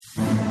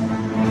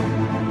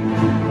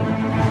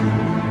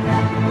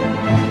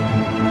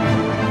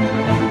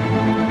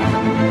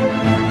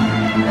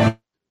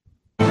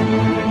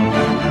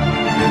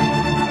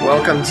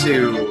Welcome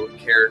to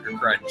Character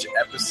Crunch,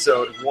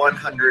 episode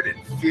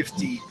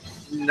 158.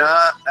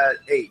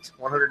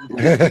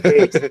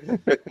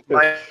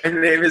 My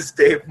name is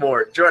Dave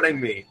Moore. Joining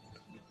me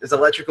is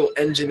electrical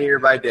engineer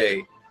by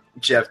day,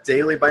 Jeff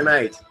Daly by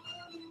night.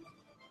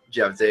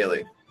 Jeff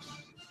Daly.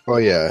 Oh,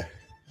 yeah.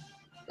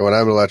 When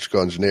I'm an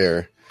electrical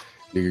engineer,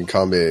 you can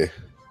call me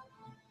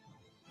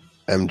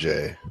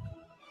MJ.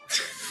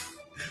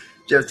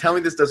 Jeff, tell me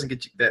this doesn't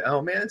get you...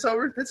 Oh, man, it's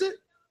over? That's it?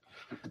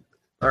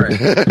 All right.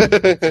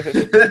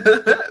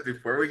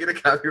 Before we get a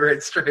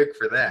copyright strike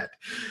for that,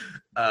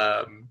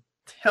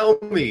 tell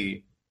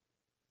me,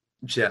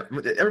 Jeff,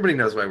 everybody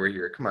knows why we're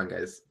here. Come on,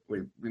 guys.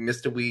 We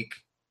missed a week.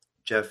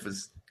 Jeff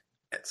was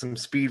at some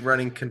speed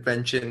running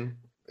convention.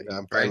 Yeah,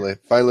 I'm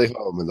finally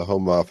home in the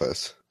home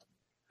office.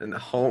 In the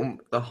home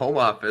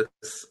office.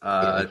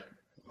 Home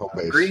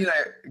base.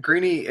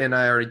 Greenie and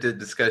I already did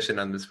discussion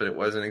on this, but it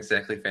wasn't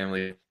exactly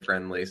family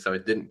friendly, so I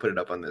didn't put it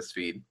up on this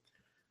feed.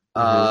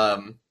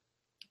 Mm-hmm.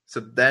 So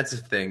that's the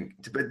thing.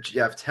 But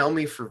Jeff, tell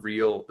me for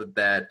real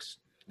that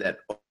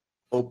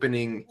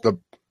opening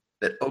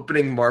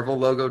Marvel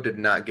logo did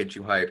not get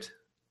you hyped.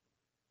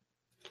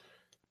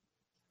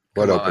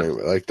 What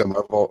opening? Like the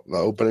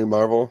opening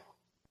Marvel?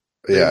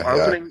 Yeah.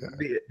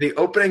 The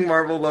opening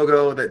Marvel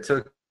logo that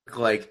took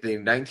like the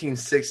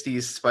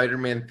 1960s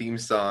Spider-Man theme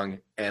song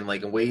and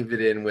like waved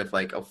it in with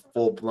like a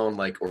full-blown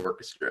like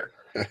orchestra.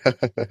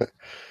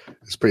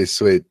 It's pretty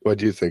sweet. What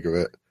do you think of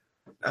it?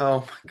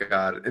 Oh my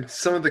god! It's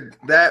some of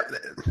that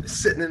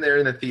sitting in there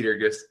in the theater,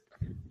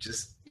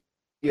 just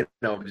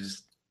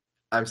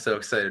I'm so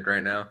excited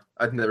right now.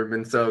 I've never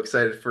been so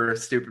excited for a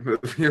stupid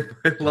movie in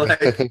my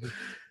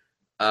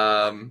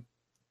life.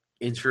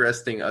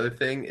 Interesting other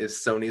thing is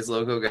Sony's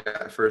logo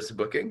got first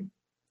booking.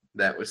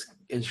 That was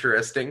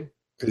interesting.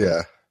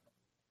 Yeah.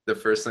 The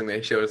first thing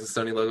they showed is the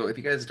Sony logo. If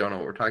you guys don't know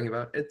what we're talking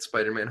about, it's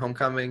Spider-Man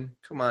Homecoming.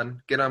 Come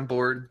on, get on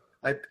board.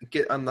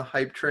 Get on the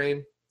hype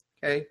train,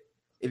 okay?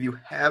 If you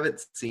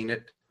haven't seen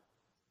it,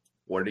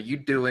 what are you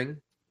doing?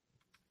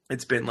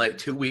 It's been like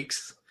 2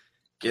 weeks.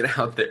 Get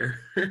out there.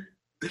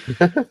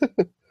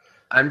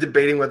 I'm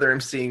debating whether I'm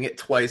seeing it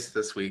twice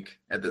this week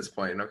at this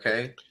point,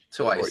 okay?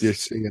 Twice. What, you're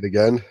seeing it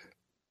again?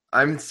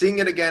 I'm seeing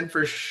it again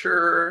for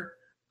sure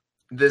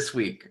this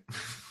week.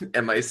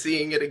 Am I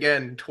seeing it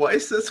again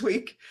twice this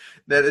week?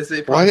 That is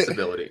a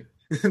possibility.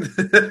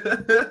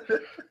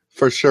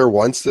 For sure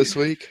once this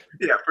week?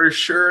 Yeah, for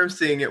sure I'm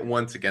seeing it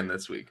once again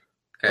this week.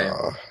 Okay.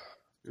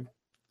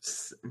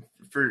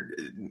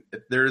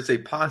 There is a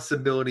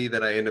possibility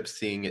that I end up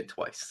seeing it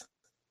twice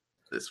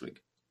this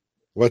week.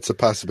 What's the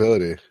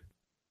possibility?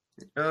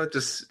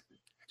 Just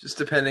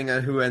depending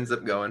on who ends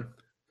up going.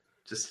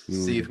 Just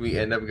see if we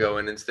end up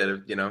going instead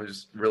of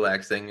just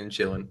relaxing and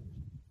chilling,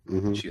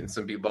 shooting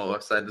some b-ball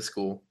outside the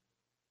school.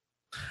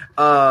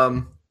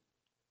 So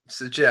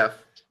Jeff.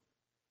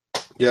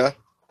 Yeah.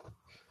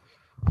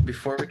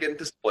 Before we get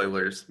into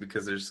spoilers,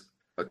 because there's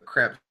a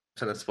crap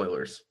ton of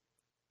spoilers,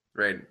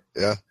 right?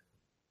 Yeah.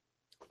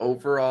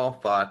 Overall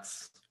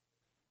thoughts,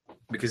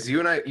 because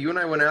you and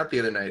I went out the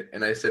other night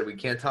and I said we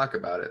can't talk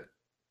about it.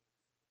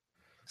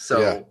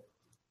 So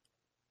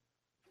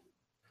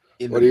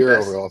what are your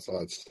overall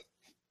thoughts?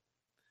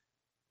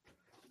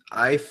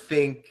 I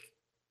think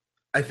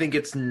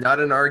it's not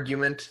an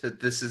argument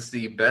that this is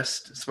the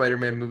best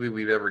Spider-Man movie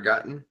we've ever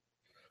gotten.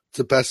 It's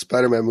the best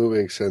Spider-Man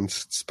movie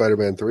since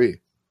Spider-Man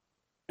 3.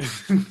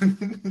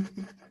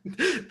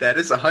 That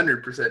is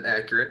 100%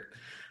 accurate,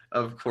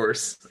 of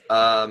course.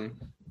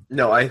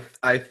 No, I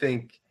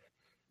think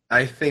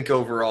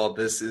overall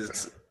this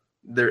is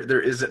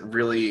there isn't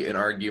really an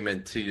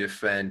argument to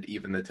defend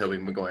even the Tobey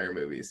Maguire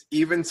movies.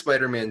 Even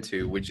Spider-Man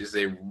 2, which is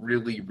a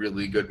really,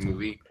 really good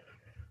movie.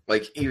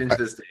 Like even to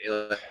this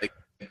day, like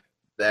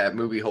that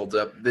movie holds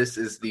up. This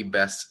is the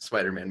best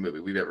Spider-Man movie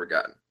we've ever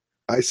gotten.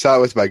 I saw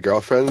it with my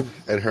girlfriend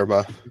and her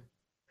mom.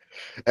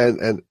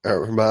 And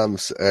her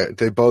mom's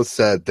they both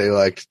said they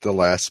liked the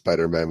last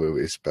Spider-Man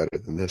movies better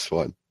than this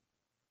one.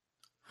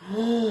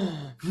 No.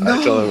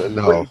 I told them,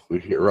 no,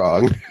 you're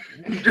wrong.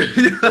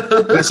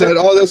 They said,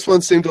 this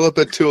one seemed a little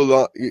bit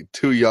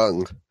too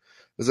young.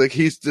 It's like,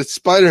 it's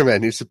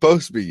Spider-Man. He's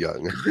supposed to be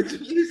young.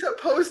 He's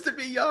supposed to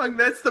be young.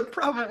 That's the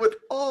problem with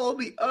all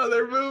the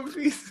other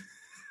movies.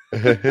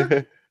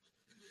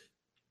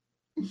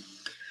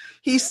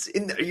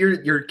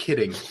 You're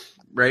kidding,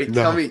 right?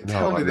 No,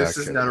 tell me this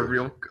is not a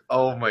real...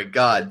 Oh, my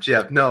God,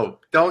 Jeff, no.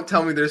 Don't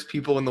tell me there's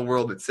people in the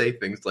world that say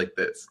things like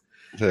this.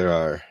 There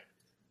are.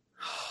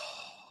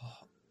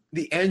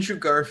 The Andrew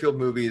Garfield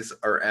movies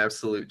are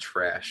absolute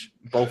trash.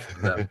 Both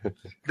of them.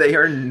 They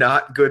are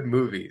not good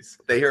movies.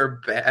 They are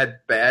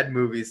bad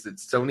movies that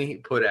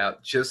Sony put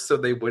out just so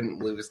they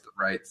wouldn't lose the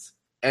rights.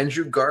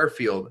 Andrew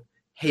Garfield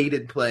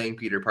hated playing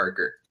Peter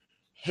Parker.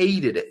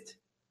 Hated it.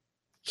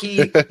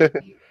 He,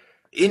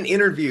 in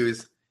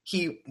interviews,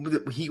 he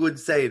would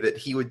say that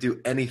he would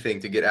do anything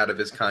to get out of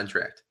his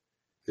contract.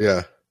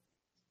 Yeah.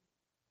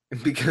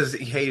 Because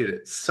he hated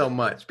it so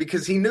much.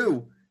 Because he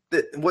knew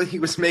that what he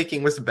was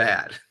making was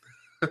bad.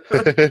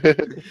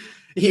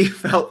 he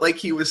felt like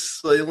he was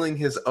soiling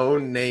his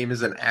own name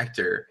as an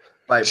actor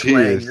by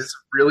playing Jeez. this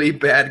really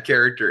bad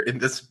character in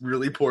this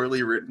really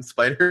poorly written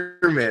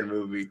Spider-Man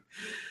movie.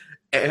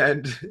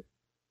 And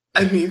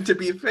I mean, to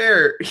be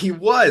fair, he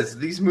was.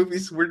 These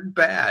movies were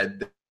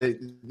bad.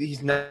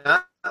 He's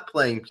not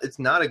playing. It's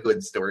not a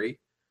good story.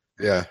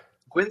 Yeah.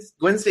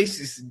 Gwen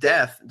Stacy's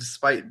death,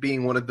 despite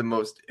being one of the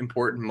most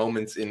important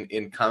moments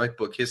in comic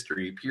book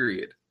history,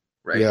 period,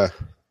 right? Yeah.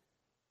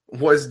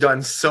 Was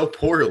done so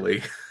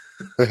poorly.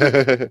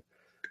 Dude,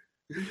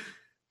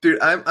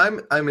 I'm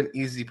an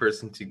easy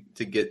person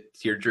to get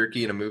tear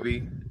jerky in a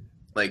movie.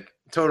 Like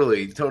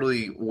totally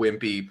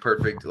wimpy,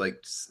 perfect, like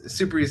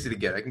super easy to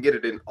get. I can get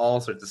it in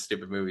all sorts of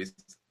stupid movies.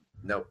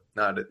 Nope,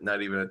 not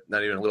even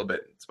a little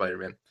bit.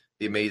 Spider-Man,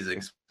 the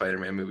Amazing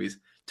Spider-Man movies,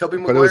 Tobey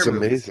But it Maguire was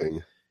movies.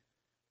 amazing.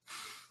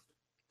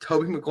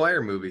 Tobey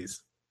Maguire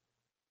movies.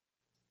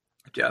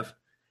 Jeff,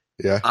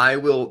 Yeah. I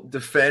will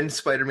defend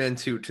Spider-Man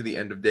 2 to the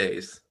end of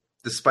days,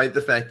 despite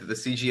the fact that the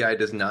CGI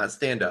does not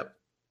stand up,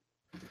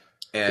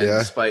 and Yeah.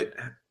 despite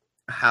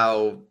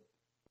how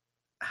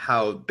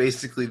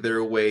basically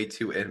their way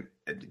to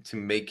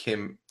make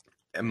him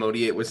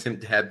emote was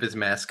him to have his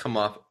mask come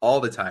off all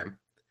the time.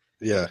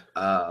 Yeah.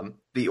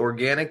 The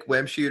organic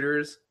web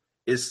shooters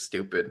is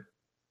stupid.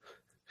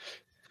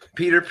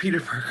 Peter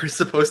Parker is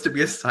supposed to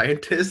be a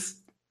scientist.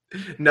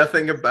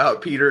 Nothing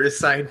about Peter is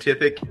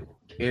scientific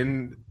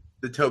in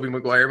the Tobey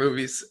Maguire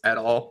movies at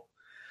all.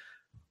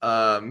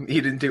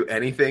 He didn't do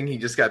anything. He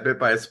just got bit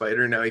by a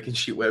spider. Now he can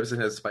shoot webs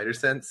and has spider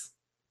sense.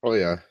 Oh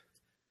yeah.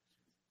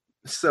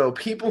 So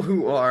people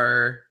who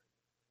are,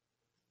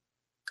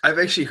 I've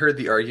actually heard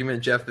the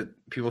argument, Jeff, that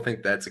people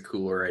think that's a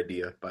cooler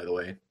idea. By the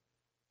way,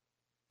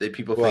 that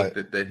people What?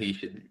 think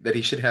that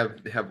he should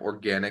have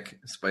organic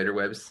spider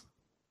webs.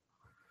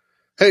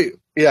 Hey.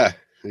 Yeah.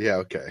 Yeah.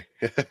 Okay.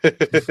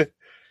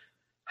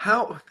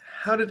 How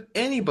did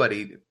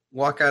anybody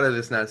walk out of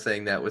this not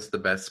saying that was the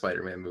best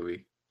Spider-Man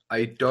movie?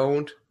 I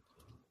don't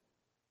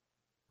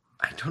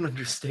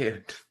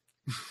understand.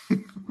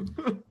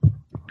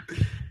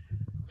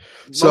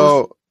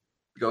 So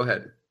Go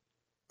ahead.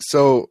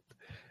 So,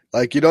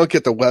 like, you don't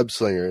get the web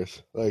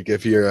slingers. Like,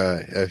 if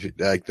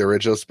like the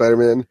original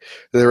Spider-Man,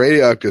 the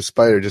radioactive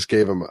spider just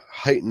gave him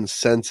heightened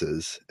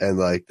senses and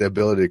like the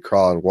ability to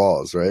crawl on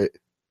walls, right?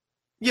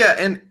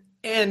 Yeah,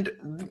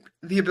 and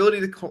the ability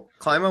to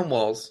climb on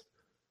walls,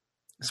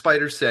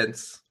 spider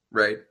sense,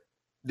 right?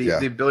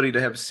 The ability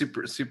to have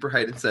super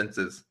heightened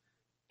senses,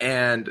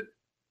 and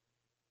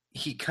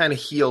he kind of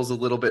heals a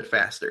little bit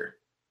faster.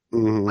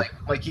 Mm-hmm.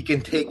 Like he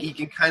can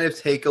kind of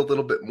take a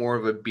little bit more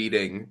of a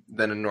beating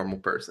than a normal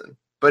person,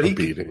 but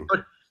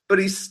but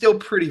he's still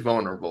pretty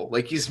vulnerable.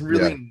 Like he's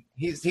really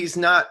he's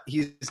not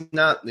he's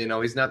not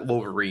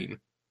Wolverine.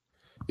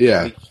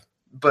 Yeah.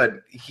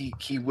 But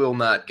he will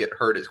not get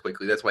hurt as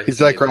quickly. That's why he's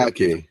like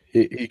Rocky.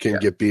 He can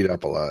get beat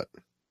up a lot.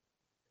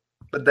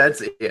 But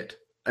that's it.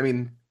 I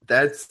mean,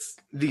 that's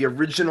the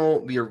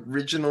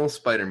original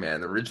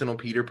Spider-Man, the original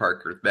Peter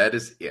Parker. That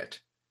is it.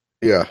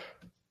 Yeah.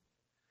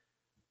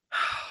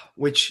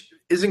 Which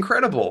is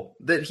incredible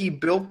that he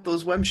built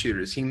those web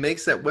shooters. He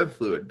makes that web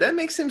fluid. That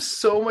makes him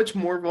so much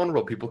more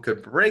vulnerable. People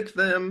could break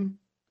them,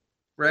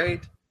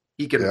 right?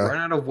 He can run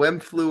out of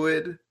web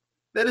fluid.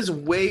 That is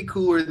way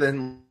cooler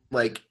than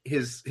like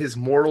his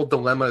moral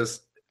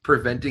dilemmas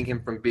preventing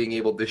him from being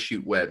able to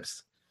shoot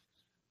webs.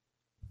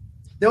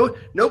 No,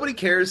 nobody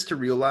cares to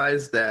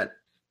realize that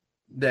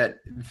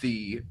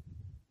the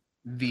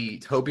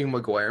Tobey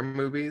Maguire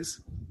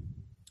movies,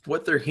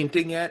 what they're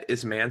hinting at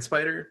is Man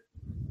Spider.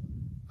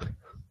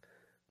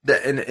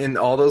 That in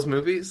all those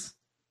movies.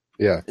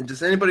 Yeah. And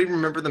does anybody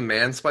remember the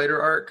Man Spider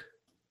arc?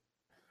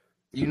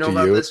 You know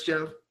about this,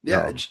 Jeff?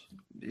 Yeah.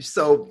 No.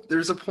 So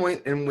there's a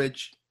point in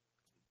which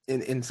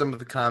in some of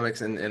the comics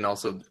and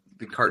also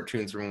the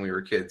cartoons when we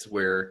were kids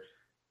where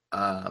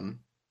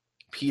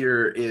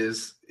Peter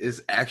is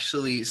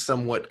actually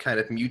somewhat kind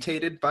of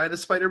mutated by the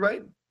spider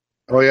bite.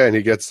 Oh yeah, and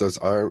he gets those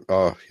arms.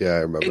 Oh yeah, I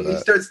remember and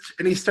that.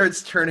 He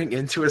starts turning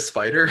into a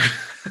spider.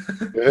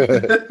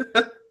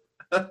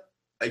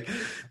 Like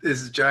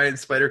this giant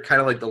spider, kind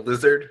of like the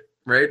lizard,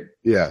 right?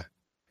 Yeah.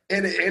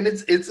 And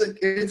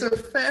it's a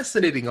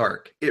fascinating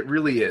arc. It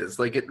really is.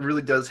 Like it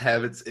really does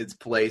have its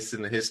place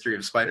in the history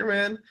of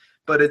Spider-Man,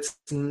 but it's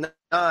not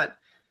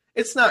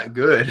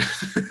good.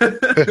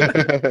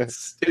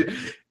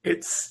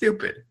 It's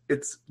stupid.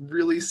 It's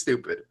really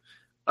stupid.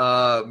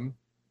 But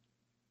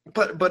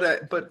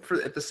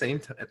for at the same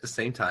time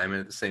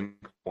and at the same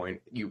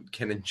point, you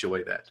can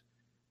enjoy that.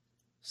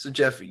 So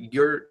Jeff,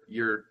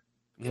 your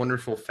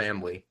wonderful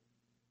family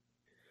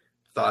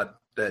thought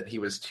that he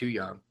was too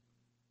young.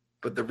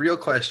 But the real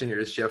question here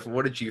is, Jeff,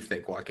 what did you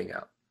think walking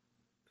out?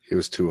 He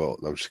was too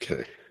old. No, I'm just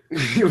kidding.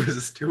 He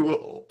was too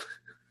old.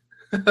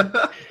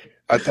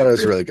 I thought it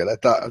was really good. I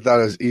thought it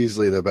was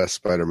easily the best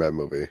Spider-Man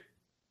movie.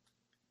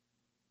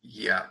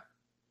 Yeah.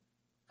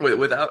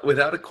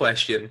 Without a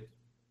question.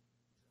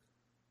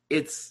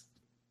 It's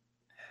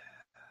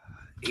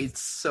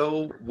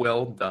so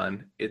well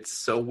done. It's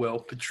so well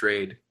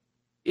portrayed.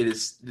 It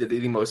is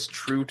the most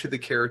true to the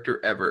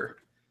character ever.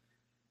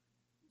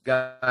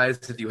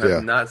 Guys, if you have Yeah.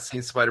 not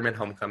seen Spider-Man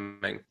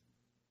Homecoming,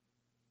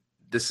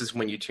 this is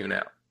when you tune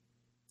out.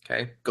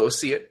 Okay? Go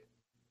see it.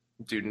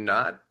 Do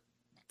not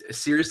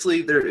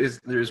seriously,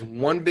 there's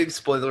one big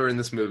spoiler in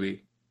this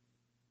movie.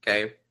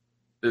 Okay?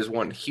 There's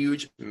one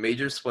huge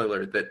major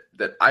spoiler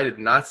that I did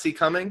not see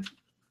coming.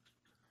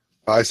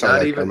 I saw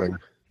that coming.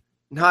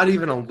 Not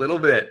even a little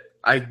bit.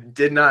 I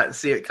did not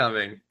see it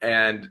coming,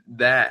 and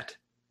that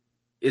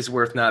is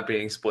worth not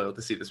being spoiled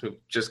to see this movie.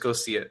 Just go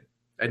see it.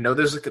 I know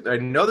there's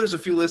a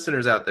few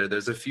listeners out there.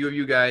 There's a few of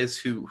you guys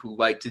who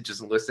like to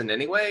just listen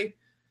anyway.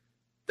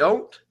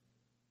 Don't.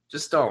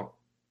 Just don't.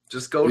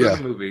 Just go to the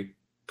movie,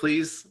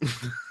 please.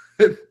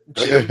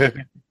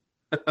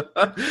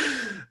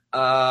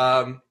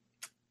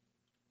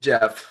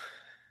 Jeff.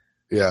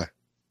 Yeah.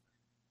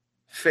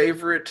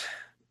 Favorite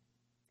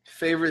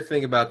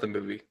thing about the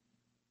movie,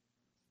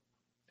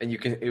 and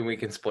we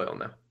can spoil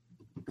now.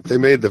 They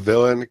made the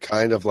villain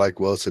kind of like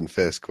Wilson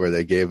Fisk, where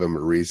they gave him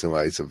a reason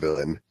why he's a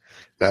villain,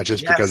 not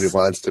just because he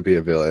wants to be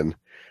a villain,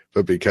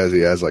 but because he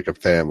has like a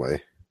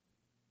family.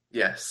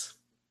 Yes.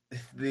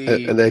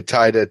 And they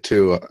tied it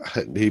to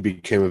he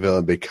became a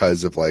villain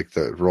because of like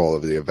the role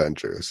of the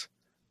Avengers.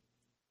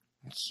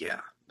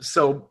 Yeah.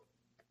 So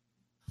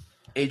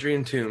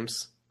Adrian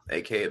Toomes,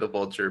 aka the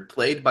Vulture,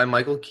 played by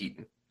Michael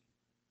Keaton,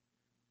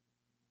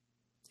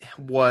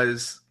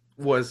 was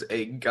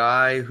a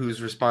guy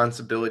whose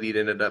responsibility it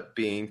ended up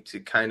being to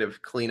kind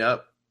of clean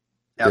up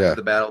after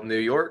the Battle of New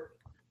York.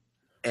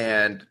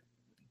 And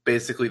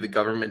basically the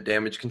government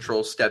damage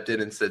control stepped in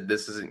and said,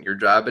 this isn't your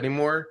job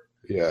anymore.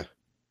 Yeah.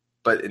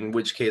 But in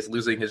which case,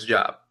 losing his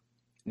job,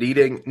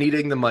 needing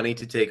the money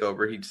to take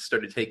over, he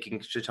started taking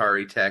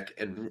Chitauri tech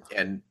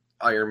and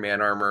Iron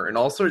Man armor and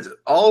all sorts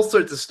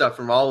of stuff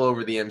from all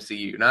over the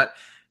MCU. Not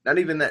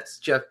even that,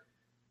 Jeff.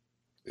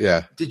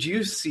 Yeah. Did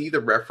you see the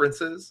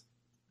references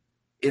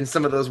in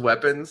some of those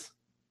weapons?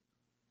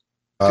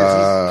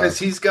 Because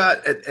he's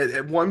got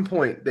at one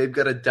point they've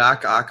got a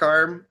Doc Ock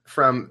arm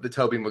from the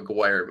Tobey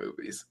Maguire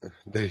movies.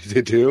 They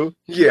do?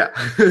 Yeah.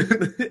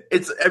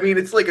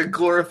 It's like a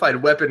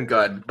glorified weapon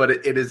gun, but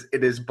it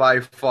is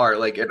by far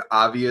like an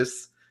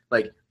obvious,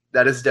 like,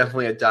 that is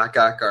definitely a Doc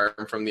Ock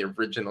arm from the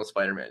original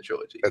Spider-Man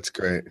trilogy. That's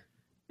great.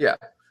 Yeah.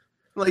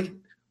 Like,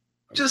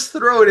 just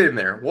throw it in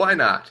there. Why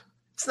not?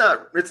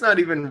 It's not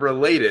even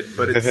related,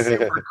 but it's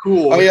super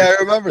cool. Oh yeah,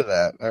 I remember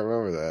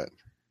that.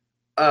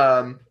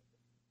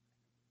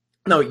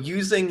 No,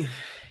 using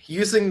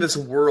this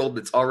world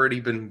that's already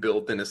been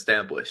built and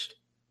established,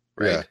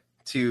 right? Yeah.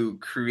 To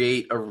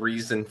create a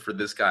reason for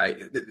this guy.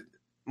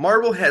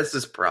 Marvel has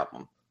this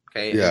problem,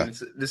 okay? Yeah. And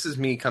this is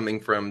me coming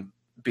from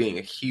being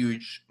a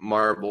huge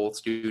Marvel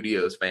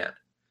Studios fan.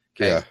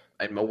 Okay. Yeah.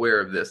 I'm aware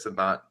of this. I'm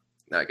not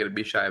going to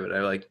be shy, but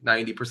I like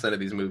 90% of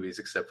these movies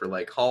except for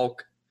like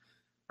Hulk,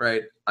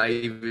 right? I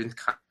even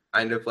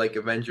kind of like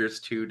Avengers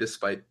 2,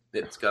 despite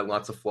it's got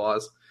lots of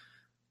flaws.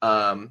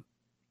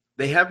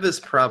 They have this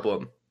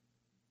problem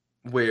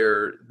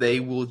where they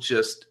will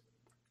just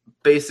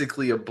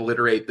basically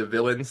obliterate the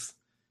villains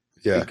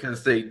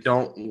because they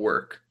don't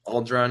work.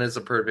 Aldron is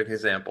a perfect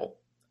example.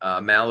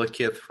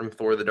 Malekith from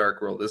Thor: The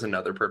Dark World is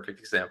another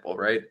perfect example,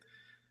 right?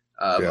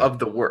 Of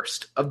the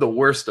worst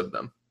of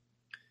them.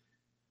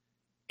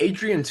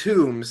 Adrian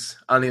Toomes,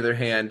 on the other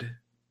hand,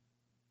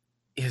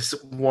 is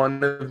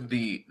one of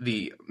the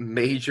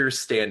major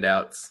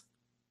standouts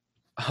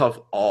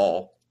of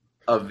all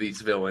of these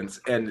villains,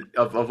 and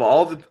of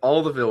all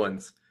the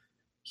villains,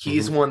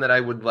 he's one that I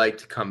would like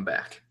to come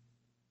back.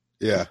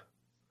 Yeah.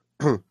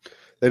 They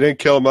didn't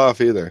kill him off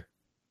either.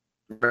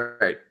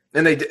 Right.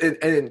 And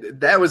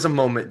that was a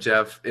moment,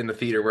 Jeff, in the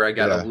theater where I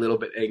got a little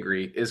bit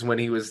angry, is when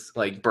he was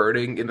like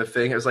burning in the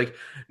thing. I was like,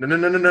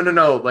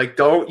 no. Like,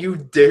 don't you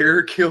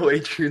dare kill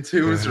Adrian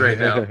Toomes right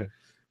now.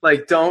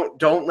 Like,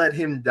 don't let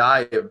him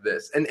die of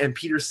this. And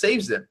Peter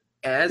saves him,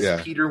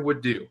 as Peter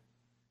would do.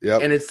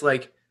 Yep. And it's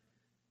like,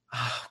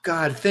 oh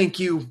God, thank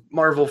you,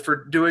 Marvel,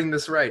 for doing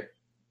this right.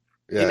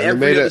 Yeah, in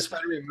every other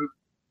Spider-Man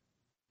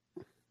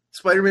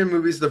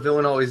movies, the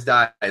villain always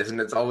dies, and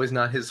it's always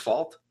not his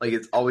fault. Like,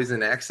 it's always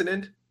an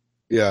accident.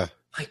 Yeah.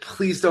 Like,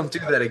 please don't do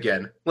that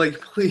again. Like,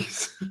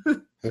 please.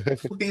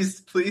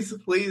 please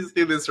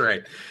do this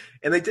right.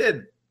 And they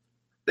did.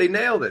 They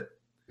nailed it.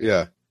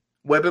 Yeah.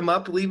 Web him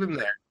up, leave him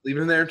there. Leave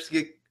him there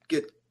to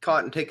get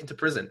caught and taken to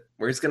prison,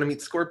 where he's going to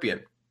meet Scorpion.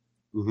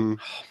 Mm-hmm.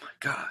 Oh, my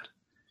God.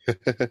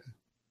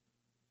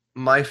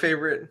 My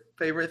favorite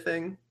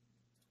thing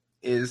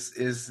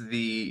is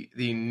the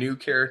new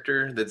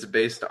character that's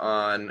based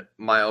on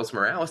Miles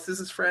Morales is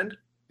his friend.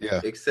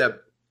 Yeah.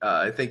 Except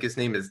I think his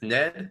name is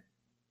Ned.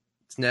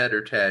 It's Ned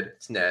or Ted.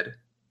 It's Ned.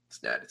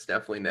 It's Ned. It's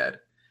definitely Ned.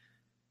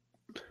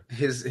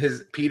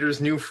 His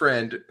Peter's new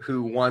friend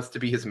who wants to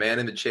be his man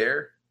in the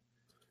chair.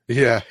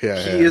 Yeah.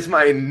 He is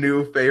my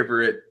new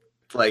favorite,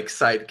 like,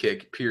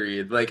 sidekick,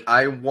 period. Like,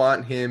 I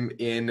want him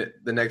in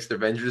the next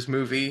Avengers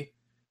movie,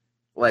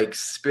 like,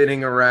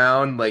 spinning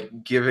around,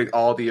 like, giving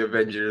all the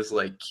Avengers,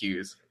 like,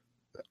 cues.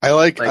 I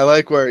like Like, I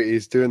like where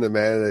he's doing the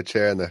man in the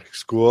chair in the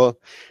school,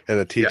 and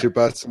the teacher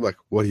busts him like,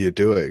 "What are you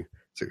doing?"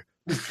 It's like,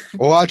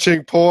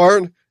 watching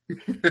porn.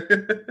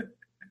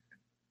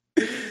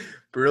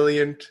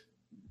 brilliant,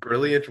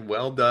 brilliant,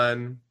 well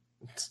done,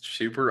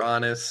 super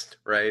honest,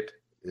 right?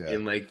 Yeah,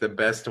 In like the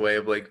best way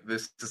of like,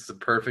 this is the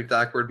perfect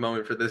awkward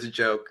moment for this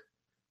joke,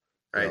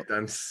 right? Yep.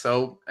 Done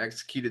so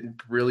executed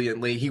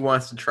brilliantly. He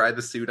wants to try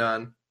the suit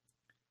on.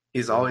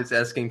 He's always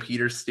asking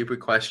Peter stupid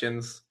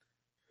questions.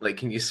 Like,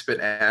 can you spit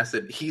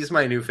acid? He's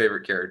my new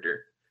favorite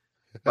character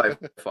by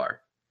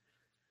far.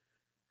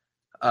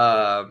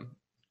 But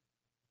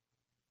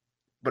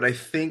I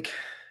think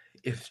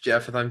if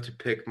I'm to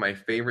pick my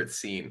favorite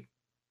scene,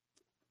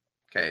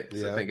 okay, so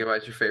Yeah. think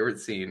about your favorite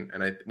scene,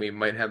 and we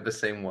might have the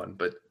same one,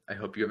 but I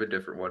hope you have a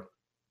different one.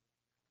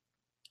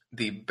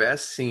 The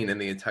best scene in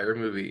the entire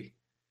movie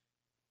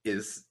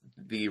is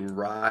the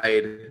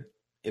ride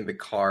in the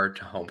car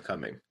to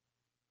Homecoming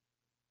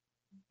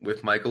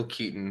with Michael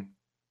Keaton,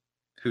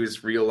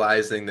 who's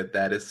realizing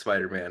that is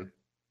Spider-Man,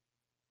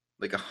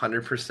 like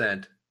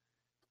 100%,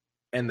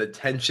 and the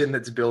tension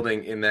that's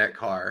building in that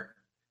car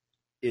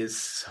is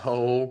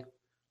so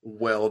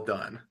well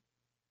done.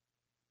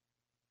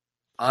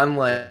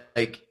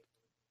 Unlike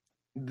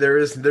there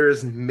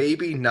is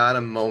maybe not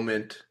a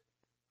moment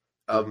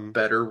of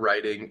better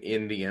writing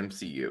in the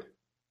MCU.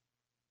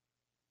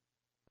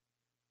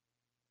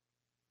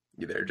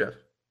 You there, Jeff?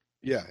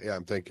 Yeah,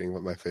 I'm thinking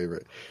what my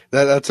favorite.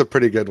 That's a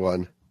pretty good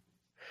one.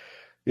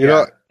 You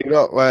know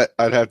what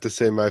I'd have to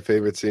say my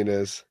favorite scene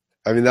is?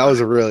 I mean, that was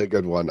a really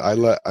good one. I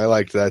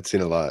liked that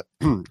scene a lot.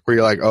 Where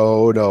you're like,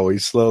 oh no,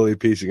 he's slowly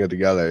piecing it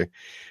together.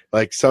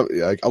 Like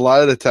a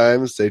lot of the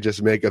times they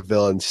just make a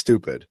villain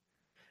stupid,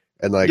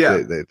 and like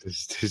they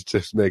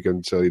just make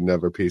him so he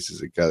never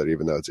pieces it together,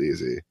 even though it's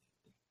easy.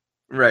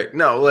 Right?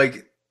 No,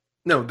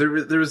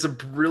 there was a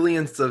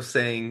brilliance of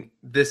saying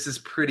this is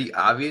pretty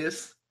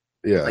obvious.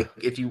 Yeah. Like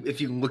if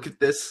you look at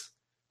this,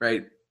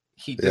 right?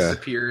 He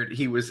disappeared.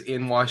 He was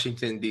in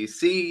Washington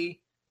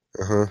D.C.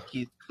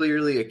 He's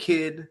clearly a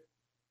kid,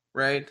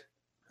 right?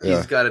 Yeah.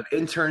 He's got an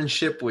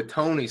internship with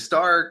Tony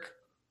Stark.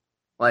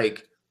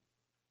 Like,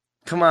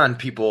 come on,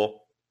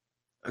 people.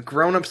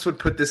 Grown-ups would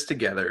put this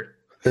together.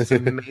 It's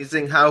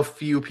amazing how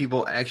few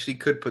people actually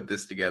could put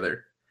this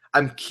together.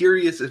 I'm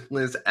curious if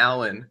Liz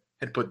Allen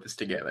had put this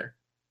together.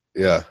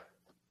 Yeah.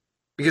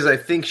 Because I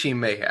think she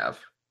may have.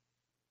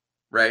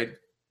 Right?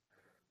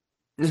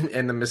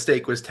 And the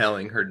mistake was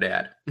telling her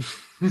dad.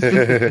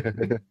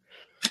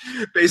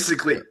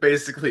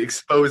 basically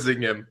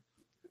exposing him.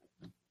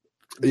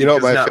 You know,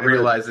 not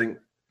realizing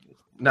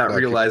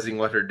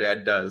what her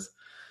dad does.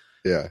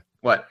 Yeah.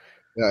 What?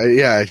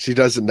 Yeah, she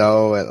doesn't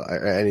know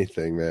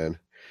anything, man.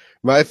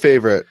 My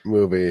favorite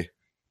movie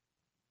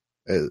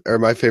or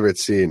my favorite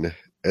scene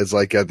is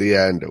like at the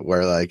end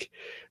where like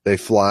they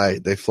fly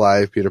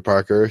Peter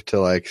Parker to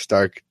like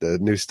the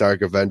new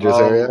Stark Avengers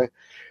area.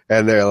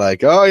 And they're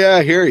like, "Oh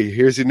yeah,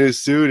 here's your new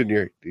suit,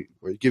 and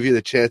we'll give you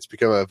the chance to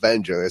become an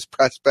Avenger. There's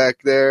press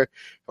back there, and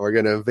we're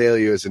gonna unveil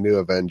you as a new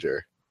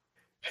Avenger."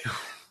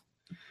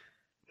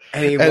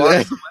 And he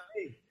walks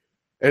away.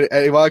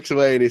 And he walks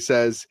away, and he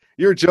says,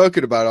 "You're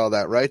joking about all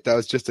that, right? That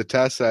was just a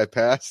test that I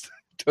passed."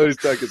 Tony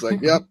Stark is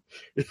like, "Yep."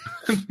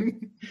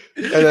 and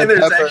then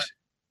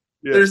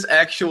there's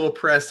actual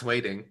press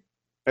waiting.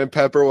 And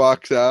Pepper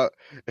walks out.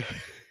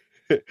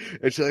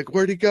 And she's like,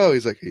 "Where'd he go?"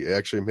 He's like, "He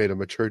actually made a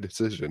mature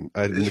decision.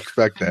 I didn't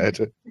expect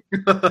that."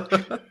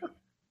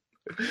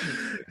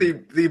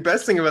 The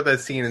best thing about that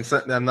scene, and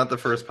I'm not the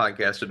first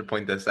podcaster to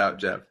point this out,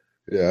 Jeff.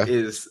 Yeah,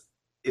 is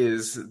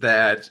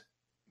that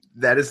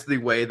is the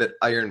way that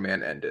Iron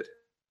Man ended.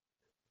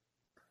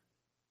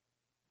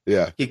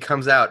 Yeah, he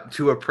comes out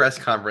to a press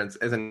conference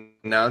and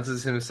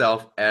announces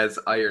himself as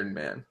Iron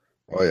Man.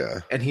 Oh yeah,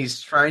 and he's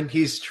trying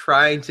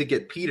to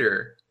get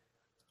Peter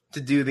to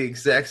do the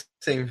exact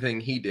same thing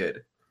he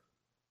did,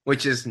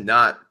 which is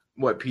not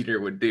what Peter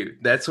would do.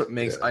 That's what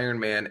makes Iron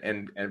Man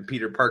and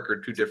Peter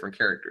Parker two different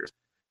characters.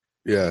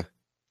 Yeah.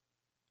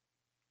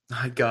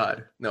 My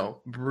God,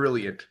 no,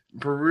 brilliant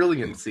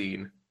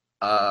scene.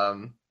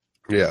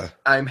 Yeah.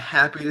 I'm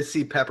happy to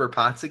see Pepper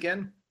Potts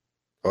again.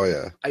 Oh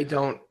yeah.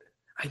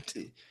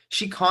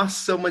 She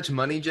costs so much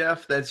money,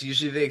 Jeff. That's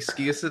usually the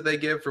excuse that they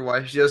give for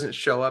why she doesn't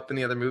show up in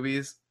the other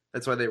movies.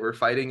 That's why they were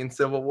fighting in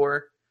Civil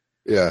War.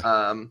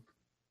 Yeah.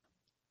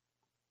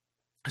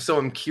 So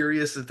I'm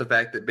curious at the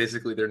fact that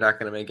basically they're not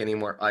going to make any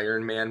more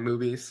Iron Man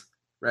movies,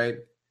 right?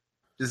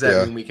 Does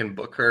that mean we can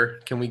book her?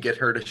 Can we get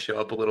her to show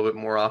up a little bit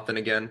more often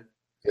again?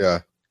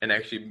 Yeah. And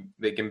actually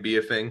they can be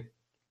a thing?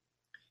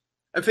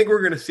 I think we're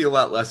going to see a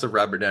lot less of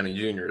Robert Downey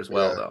Jr. as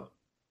well, though.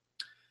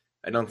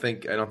 I don't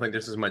think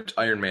there's as much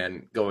Iron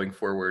Man going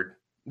forward.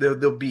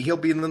 He'll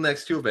be in the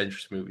next two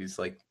Avengers movies.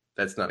 Like,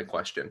 that's not a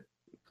question.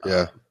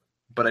 Yeah.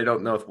 But I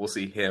don't know if we'll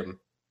see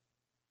him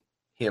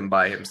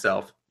by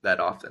himself that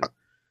often.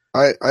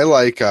 I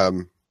like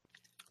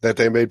that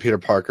they made Peter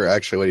Parker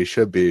actually what he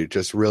should be,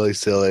 just really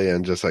silly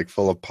and just like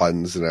full of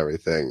puns and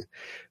everything.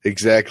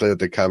 Exactly what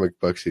the comic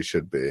books he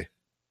should be.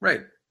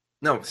 Right.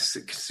 No,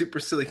 super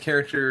silly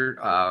character.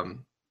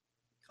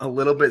 A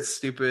little bit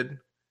stupid.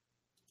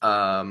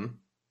 One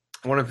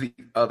of the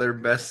other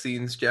best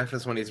scenes, Jeff,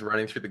 is when he's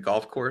running through the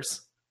golf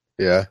course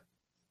Yeah.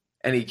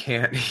 and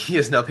he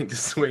has nothing to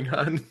swing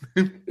on.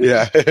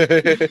 Yeah.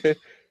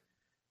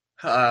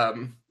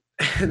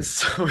 And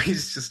so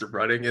he's just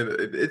running, and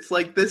it's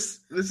like this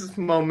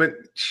moment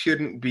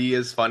shouldn't be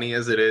as funny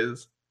as it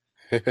is,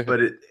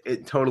 but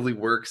it totally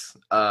works.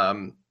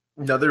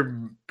 Another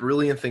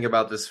brilliant thing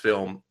about this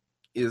film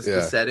is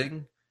the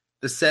setting.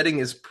 The setting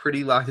is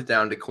pretty locked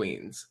down to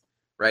Queens,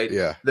 right?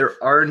 Yeah. There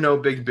are no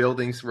big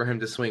buildings for him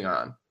to swing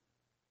on.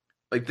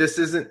 Like this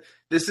isn't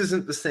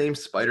the same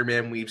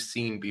Spider-Man we've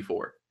seen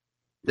before.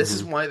 This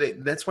is why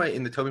that's why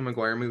in the Tobey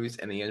Maguire movies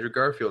and the Andrew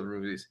Garfield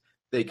movies,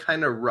 they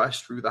kind of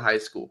rush through the high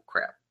school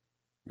crap.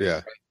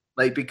 Yeah.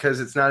 Like, because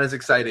it's not as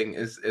exciting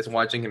as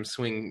watching him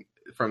swing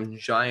from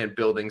giant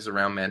buildings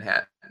around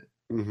Manhattan.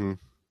 Mm-hmm.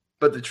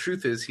 But the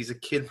truth is, he's a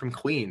kid from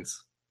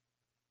Queens,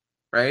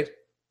 right?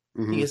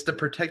 Mm-hmm. He has to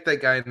protect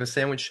that guy in the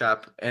sandwich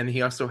shop, and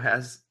he also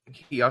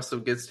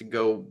gets to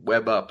go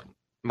web up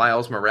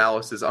Miles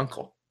Morales'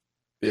 uncle.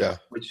 Yeah.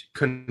 Which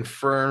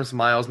confirms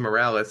Miles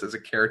Morales as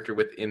a character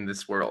within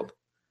this world.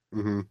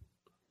 Mm-hmm.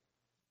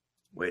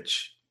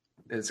 Which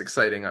is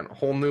exciting on a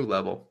whole new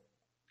level.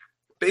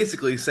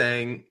 Basically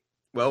saying,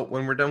 well,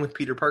 when we're done with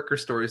Peter Parker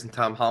stories and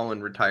Tom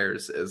Holland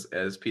retires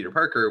as Peter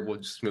Parker, we'll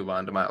just move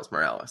on to Miles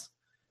Morales.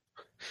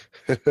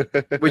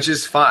 Which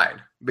is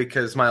fine,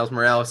 because Miles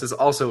Morales is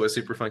also a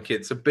super fun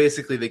kid. So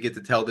basically they get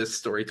to tell this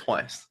story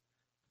twice.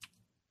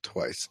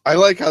 I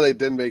like how they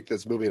didn't make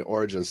this movie an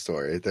origin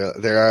story.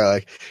 They are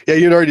like, yeah,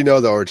 you already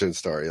know the origin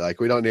story. Like,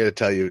 we don't need to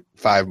tell you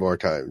 5 more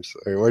times.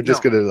 I mean, we're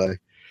just going to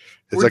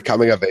it's a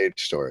coming of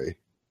age story.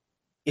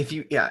 If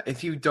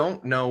you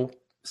don't know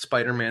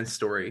Spider-Man's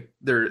story,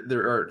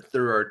 there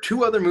are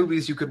 2 other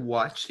movies you could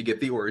watch to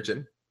get the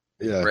origin.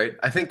 Yeah. Right?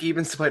 I think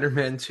even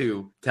Spider-Man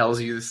 2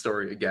 tells you the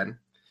story again.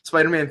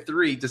 Spider-Man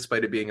 3,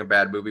 despite it being a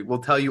bad movie, will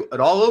tell you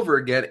it all over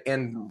again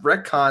and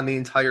retcon the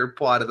entire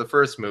plot of the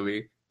first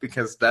movie,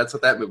 because that's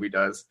what that movie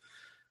does.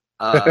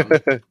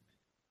 The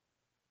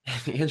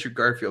Andrew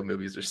Garfield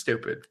movies are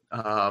stupid.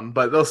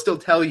 But they'll still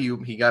tell you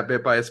he got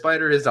bit by a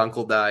spider, his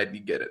uncle died, you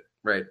get it,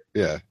 right?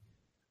 Yeah.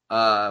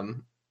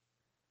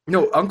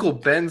 No, Uncle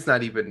Ben's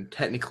not even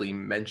technically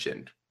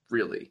mentioned,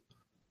 really.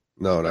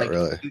 No, not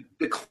really.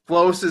 The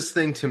closest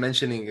thing to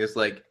mentioning is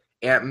like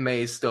Aunt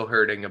May's still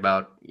hurting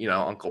about,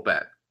 Uncle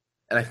Ben.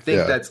 And I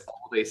think that's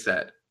all they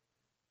said.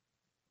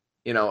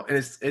 And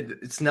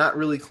it's not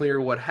really clear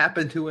what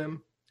happened to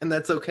him, and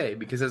that's okay,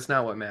 because that's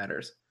not what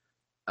matters.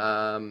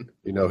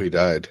 He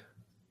died.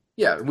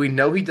 Yeah, we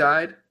know he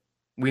died.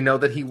 We know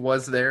that he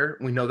was there.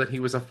 We know that he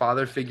was a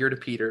father figure to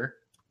Peter.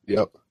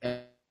 Yep.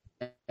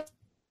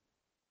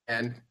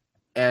 And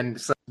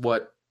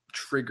what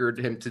triggered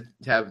him to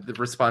have the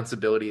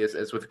responsibility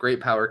as with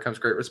great power comes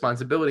great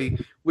responsibility,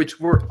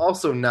 which we're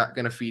also not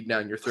going to feed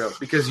down your throat,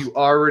 because you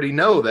already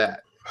know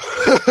that.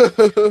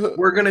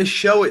 We're going to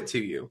show it to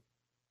you,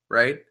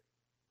 right?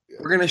 Yeah.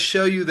 We're going to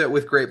show you that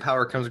with great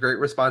power comes great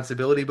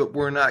responsibility, but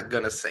we're not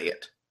going to say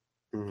it.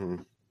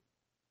 Mm-hmm.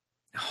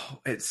 Oh,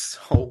 it's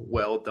so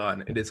well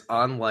done. It is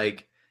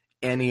unlike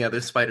any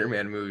other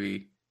Spider-Man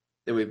movie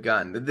that we've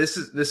gotten. This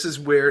is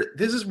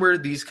where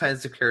these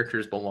kinds of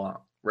characters belong,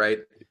 right?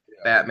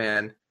 Yeah.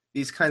 Batman,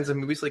 these kinds of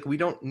movies, like, we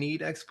don't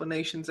need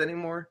explanations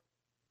anymore.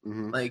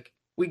 Mm-hmm. Like,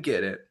 we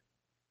get it.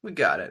 We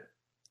got it.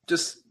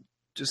 Just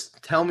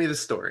tell me the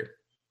story.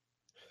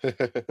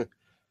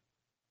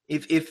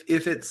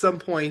 If at some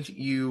point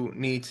you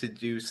need to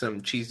do some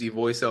cheesy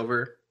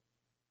voiceover,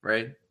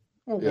 right?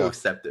 We'll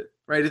accept it,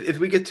 right? If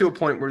we get to a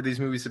point where these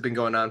movies have been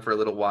going on for a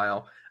little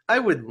while, I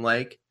would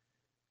like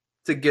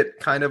to get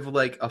kind of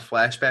like a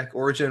flashback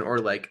origin or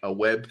like a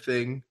web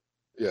thing,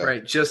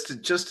 right? Just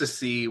to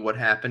see what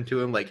happened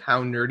to him, like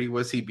how nerdy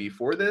was he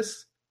before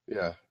this?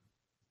 Yeah.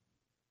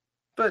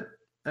 But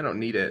I don't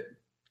need it.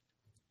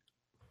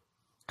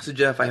 So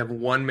Jeff, I have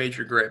one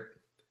major gripe.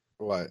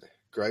 What?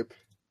 Gripe?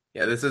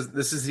 Yeah, this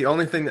is the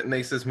only thing that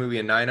makes this movie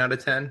a 9 out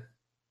of 10,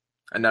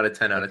 and not a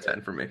 10 out of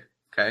 10 for me.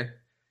 Okay.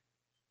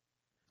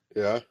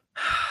 Yeah.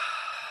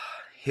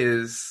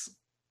 His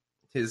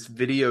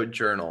video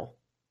journal.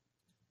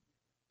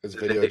 His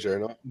video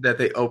journal that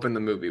they open the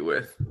movie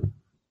with.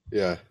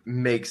 Yeah.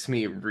 Makes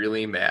me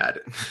really mad.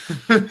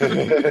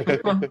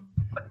 And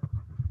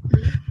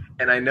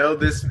I know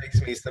this makes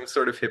me some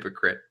sort of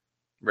hypocrite,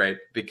 right?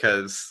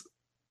 Because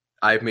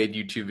I've made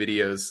YouTube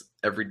videos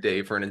every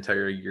day for an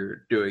entire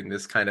year doing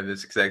this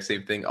exact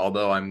same thing,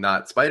 although I'm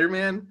not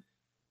Spider-Man,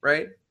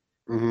 right?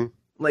 Mm-hmm.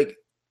 Like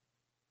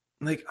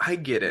I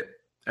get it.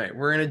 All right,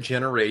 we're in a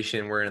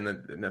generation, we're in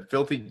the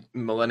filthy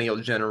millennial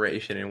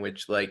generation in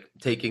which, like,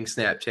 taking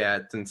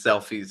Snapchats and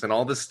selfies and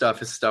all this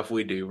stuff is stuff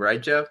we do,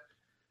 right, Jeff?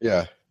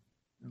 Yeah.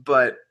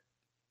 But,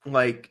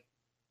 like,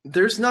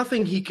 there's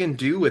nothing he can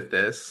do with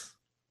this.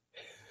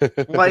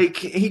 Like,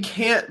 he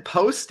can't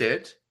post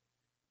it.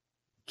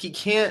 He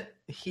can't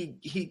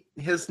he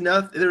has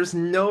nothing. There's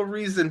no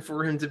reason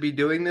for him to be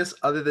doing this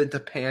other than to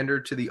pander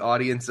to the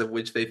audience of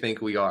which they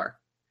think we are.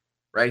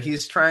 Right?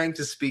 He's trying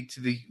to speak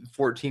to the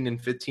 14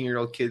 and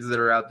 15-year-old kids that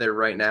are out there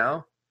right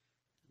now,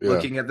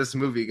 looking at this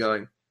movie,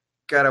 going,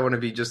 "God, I want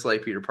to be just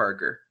like Peter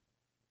Parker."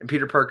 And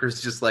Peter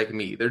Parker's just like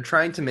me. They're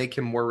trying to make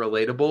him more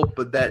relatable,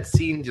 but that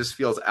scene just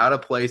feels out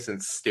of place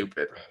and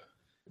stupid.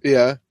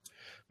 Yeah.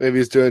 Maybe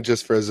he's doing it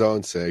just for his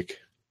own sake.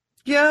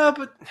 Yeah,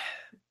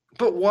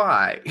 but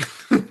why?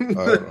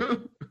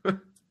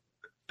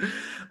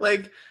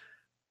 Like,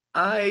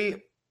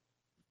 I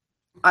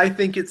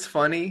think it's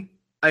funny.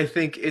 I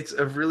think it's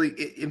a really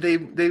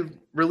they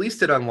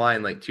released it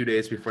online like 2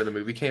 days before the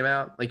movie came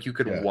out. Like you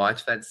could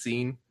watch that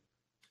scene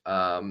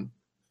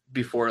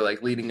before,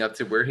 like, leading up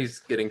to where he's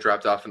getting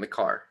dropped off in the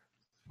car.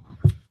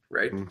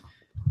 Right? Mm-hmm.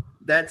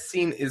 That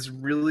scene is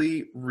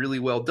really, really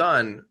well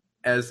done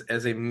as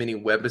a mini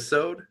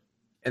webisode,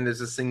 and there's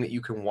this thing that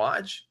you can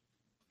watch,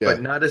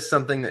 but not as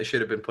something that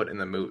should have been put in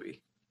the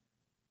movie.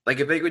 Like,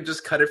 if they could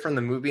just cut it from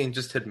the movie and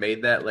just had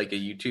made that like a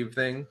YouTube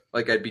thing,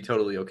 like, I'd be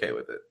totally okay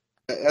with it.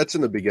 That's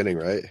in the beginning,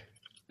 right?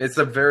 It's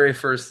the very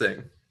first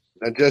thing.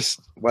 And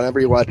just whenever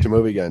you watch a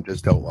movie again,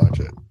 just don't watch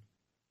it.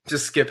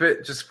 Just skip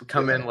it. Just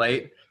come in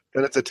late.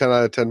 Then it's a 10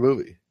 out of 10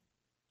 movie.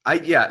 I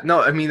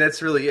mean,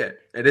 that's really it.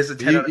 It is a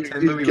 10 out of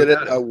 10 movie. You get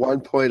it at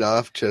 1 point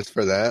off just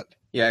for that?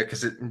 Yeah,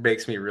 because it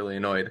makes me really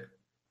annoyed.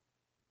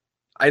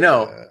 I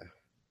know.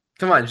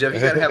 Come on, Jeff.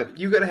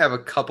 You gotta have a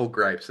couple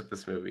gripes with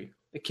this movie.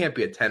 It can't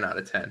be a 10 out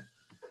of 10.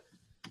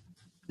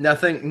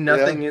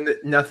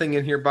 Nothing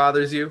in here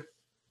bothers you.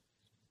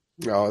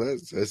 No,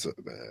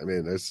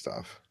 there's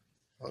stuff.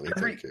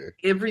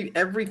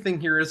 Everything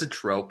here is a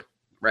trope,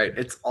 right?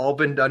 It's all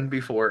been done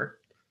before,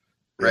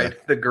 right? Yeah.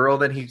 The girl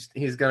that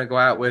he's gonna go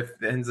out with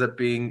ends up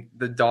being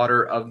the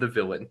daughter of the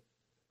villain,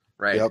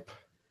 right? Yep.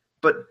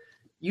 But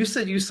you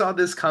said you saw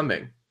this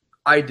coming.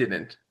 I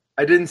didn't.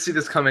 I didn't see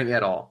this coming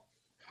at all.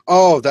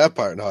 Oh, that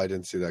part. No, I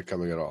didn't see that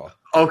coming at all.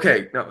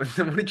 Okay. No,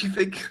 what did you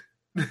think?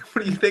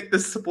 What do you think the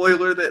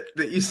spoiler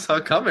that you saw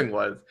coming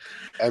was?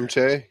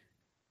 MJ?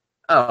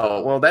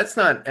 Oh, well, that's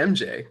not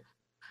MJ.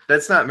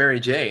 That's not Mary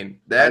Jane.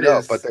 But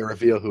they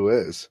reveal who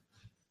is.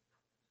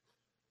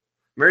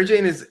 Mary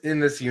Jane is in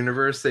this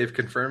universe. They've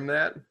confirmed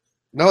that.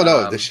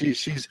 No.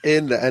 She's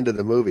in the end of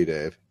the movie,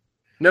 Dave.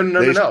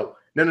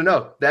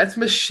 No. That's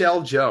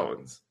Michelle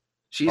Jones.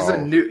 She's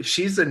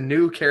a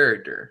new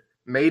character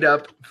made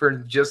up for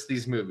just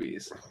these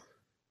movies.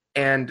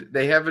 And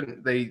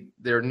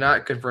they're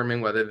not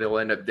confirming whether they'll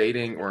end up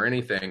dating or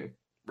anything,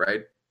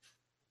 right?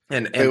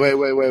 And wait.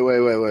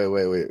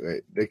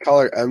 They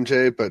call her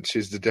MJ, but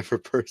she's the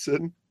different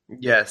person.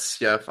 Yes,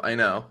 Jeff, I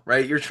know,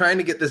 right? You're trying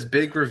to get this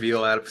big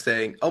reveal out of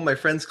saying, "Oh, my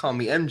friends call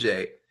me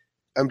MJ."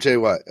 MJ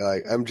what?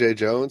 Like MJ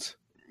Jones?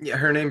 Yeah,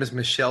 her name is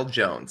Michelle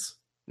Jones.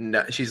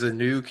 No, she's a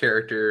new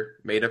character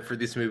made up for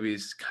these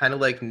movies, kind of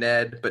like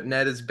Ned, but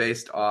Ned is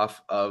based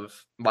off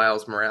of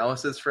Miles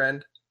Morales'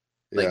 friend.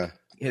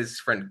 His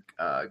friend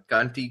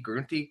Gunty.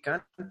 I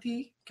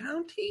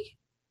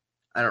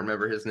don't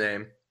remember his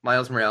name.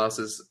 Miles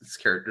Morales'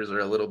 characters are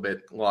a little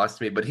bit lost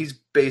to me, but he's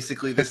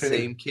basically the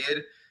same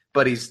kid,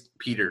 but he's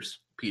Peter's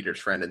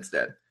friend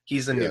instead.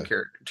 He's a new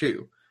character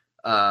too.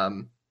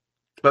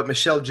 But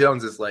Michelle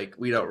Jones is like,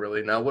 we don't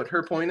really know what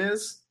her point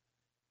is.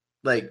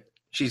 Like,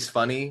 she's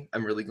funny.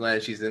 I'm really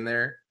glad she's in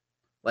there.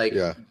 Like,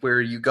 where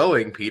are you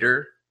going,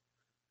 Peter?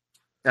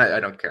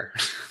 I don't care.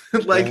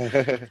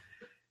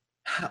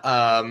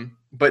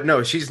 But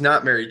no, she's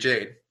not Mary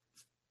Jane.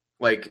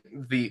 Like,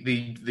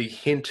 the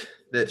hint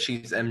that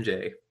she's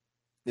MJ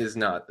is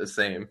not the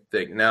same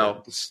thing.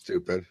 Now,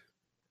 stupid.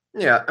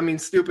 Yeah, I mean,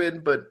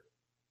 stupid, but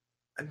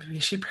I mean,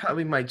 she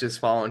probably might just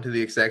fall into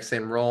the exact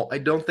same role. I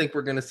don't think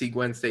we're going to see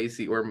Gwen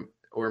Stacy or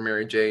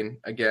Mary Jane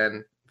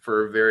again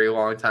for a very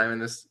long time in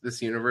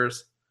this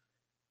universe.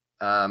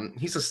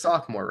 He's a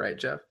sophomore, right,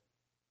 Jeff?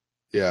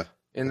 Yeah,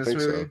 in this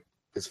movie, so.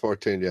 He's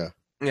 14. Yeah.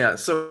 Yeah.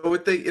 So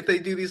if they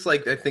do these,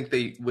 like, I think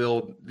they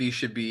will. These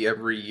should be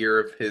every year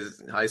of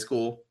his high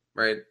school,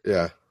 right?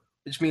 Yeah.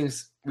 Which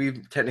means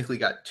we've technically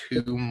got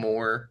 2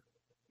 more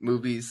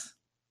movies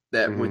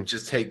that would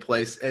just take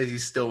place as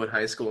he's still in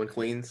high school in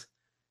Queens.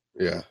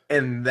 Yeah.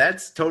 And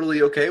that's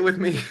totally okay with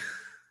me.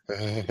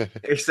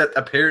 Except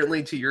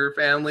apparently to your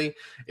family,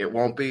 it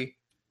won't be,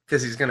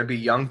 because he's going to be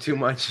young too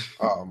much.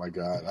 Oh my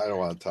God. I don't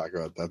want to talk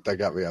about that. That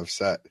got me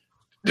upset.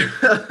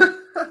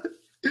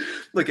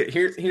 Look,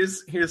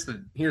 here's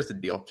the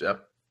deal, Jeff.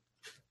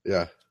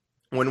 Yeah.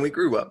 When we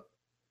grew up,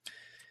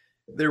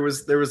 there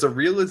was a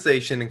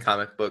realization in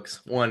comic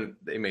books. One,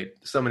 they made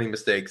so many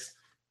mistakes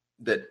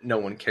that no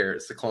one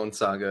cares. The Clone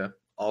Saga,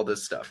 all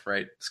this stuff,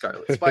 right?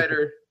 Scarlet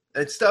Spider,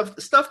 it's stuff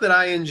that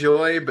I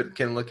enjoy, but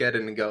can look at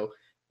it and go,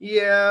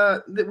 yeah,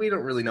 that we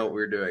don't really know what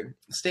we're doing.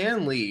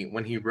 Stan Lee,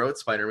 when he wrote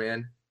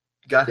Spider-Man,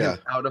 got him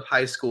out of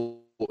high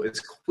school as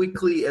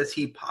quickly as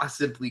he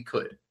possibly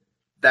could.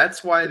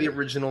 That's why the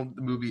original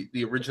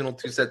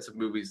 2 sets of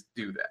movies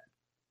do that.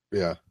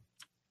 Yeah.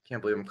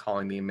 can't believe I'm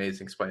calling the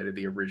Amazing Spider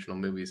the original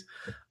movies.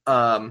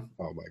 Oh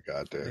my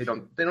God, They Dave.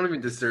 don't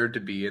even deserve to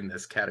be in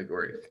this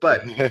category.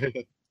 But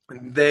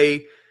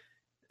they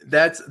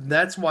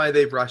that's why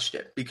they rushed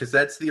it, because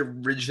that's the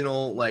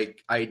original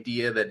like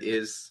idea that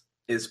is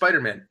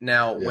Spider-Man.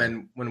 Now Yeah.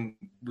 when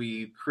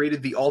we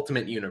created the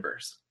Ultimate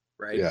Universe,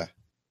 right? Yeah.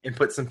 And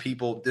put some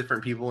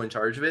different people in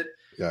charge of it,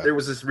 Yeah. there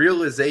was this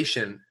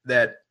realization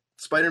that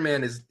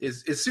Spider-Man is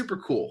super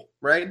cool,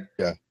 right?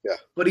 Yeah. Yeah.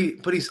 But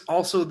he's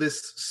also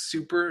this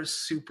super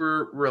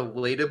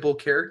relatable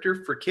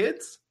character for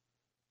kids,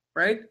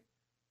 right?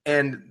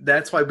 And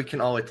that's why we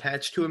can all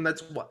attach to him.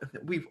 That's why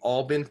we've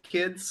all been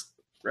kids,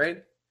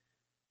 right?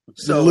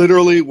 So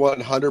literally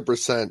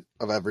 100%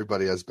 of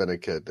everybody has been a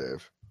kid,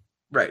 Dave.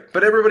 right,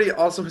 but everybody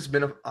also has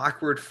been an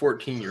awkward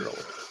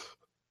 14-year-old.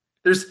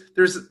 There's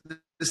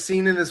the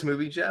scene in this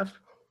movie, Jeff,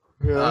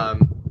 where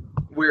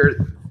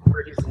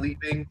he's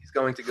leaving, he's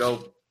going to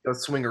go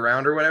swing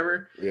around or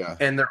whatever,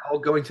 and they're all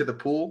going to the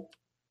pool.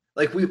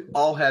 Like, we've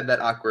all had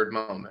that awkward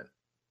moment,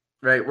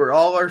 right? Where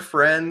all our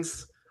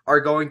friends are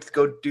going to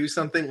go do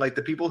something, like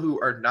the people who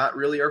are not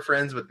really our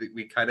friends, but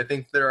we kind of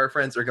think they're our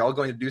friends, are all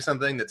going to do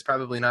something that's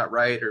probably not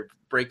right or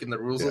breaking the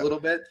rules a little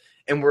bit,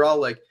 and we're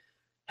all like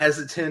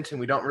hesitant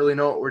and we don't really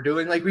know what we're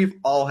doing. Like, we've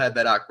all had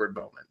that awkward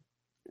moment.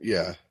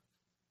 Yeah.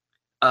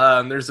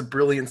 There's a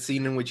brilliant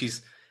scene in which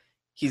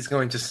he's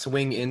going to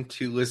swing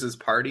into Liz's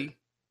party.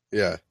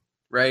 Yeah.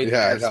 Right?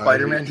 Yeah. As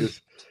Spider-Man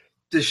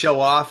to show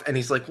off, and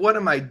he's like, what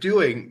am I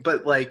doing?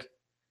 But like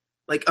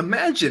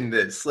imagine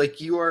this. Like,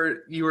 you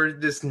are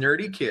this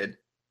nerdy kid,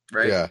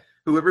 right? Yeah.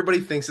 Who everybody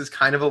thinks is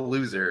kind of a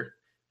loser.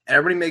 And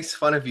everybody makes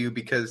fun of you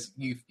because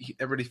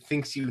everybody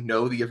thinks you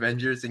know the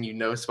Avengers and you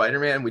know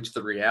Spider-Man, which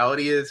the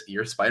reality is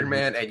you're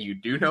Spider-Man and you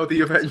do know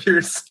the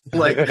Avengers.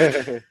 Like,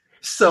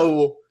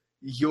 so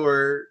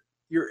you're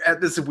at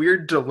this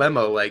weird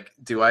dilemma. Like,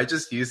 do I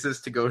just use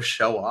this to go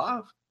show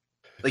off?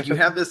 Like, you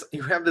have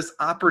this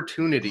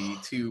opportunity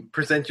to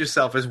present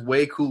yourself as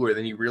way cooler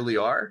than you really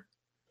are.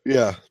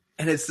 Yeah.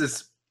 And it's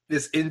this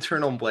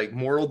internal like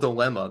moral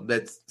dilemma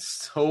that's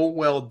so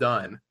well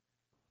done.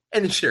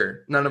 And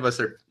sure, none of us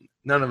are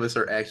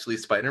actually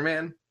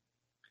Spider-Man.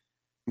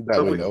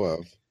 That we know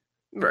of.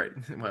 Right.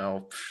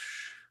 Well,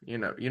 you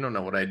don't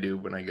know what I do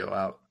when I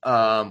go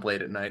out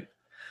late at night.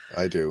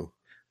 I do.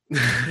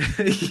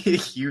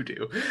 You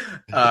do.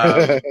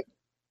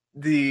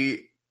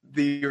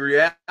 The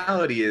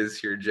reality is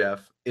here,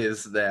 Jeff,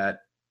 is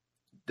that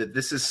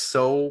this is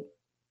so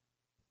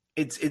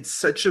it's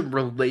such a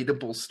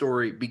relatable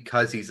story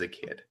because he's a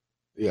kid.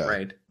 Yeah.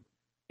 Right?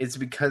 It's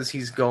because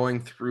he's going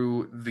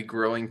through the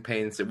growing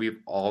pains that we've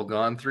all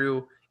gone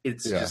through.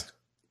 It's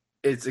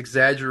it's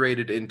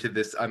exaggerated into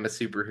this I'm a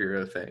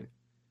superhero thing.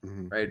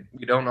 Mm-hmm. Right?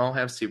 We don't all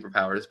have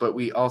superpowers, but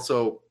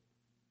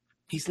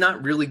he's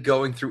not really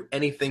going through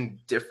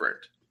anything different,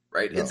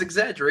 right? No. It's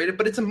exaggerated,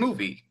 but it's a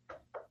movie.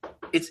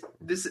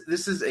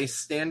 This is a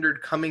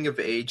standard coming of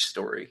age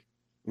story.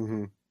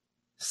 Mm-hmm.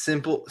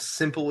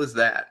 Simple as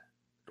that,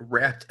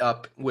 wrapped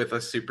up with a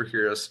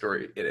superhero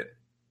story in it.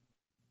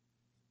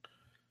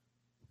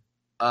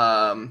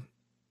 One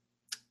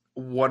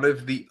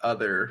of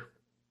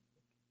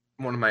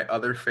my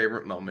other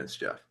favorite moments,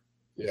 Jeff.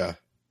 Yeah.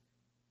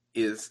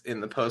 Is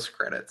in the post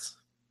credits.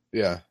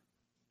 Yeah.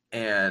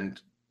 And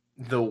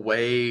the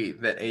way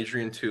that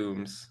Adrian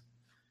Toomes,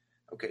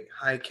 okay,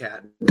 hi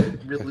Cat,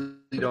 really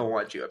don't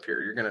want you up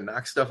here. You're gonna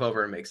knock stuff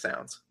over and make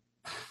sounds.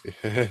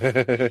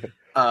 Adrian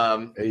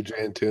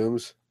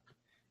Toomes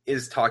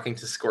is talking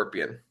to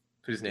Scorpion,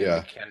 whose name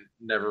I can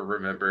never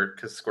remember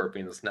because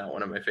Scorpion is not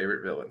one of my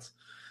favorite villains.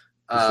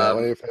 Is that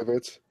one of your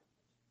favorites?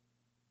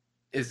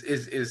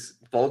 Is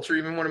Vulture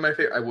even one of my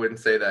favorite? I wouldn't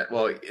say that.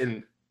 Well,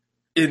 in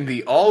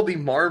all the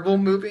Marvel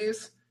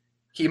movies,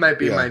 he might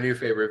be my new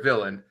favorite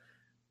villain.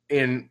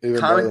 In even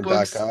comic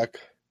books, Doc Ock?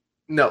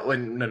 No.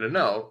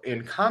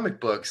 In comic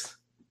books,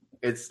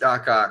 it's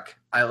Doc Ock.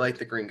 I like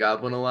the Green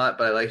Goblin a lot,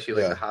 but I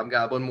actually like the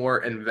Hobgoblin more.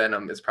 And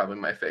Venom is probably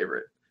my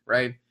favorite,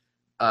 right?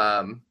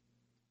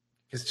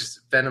 It's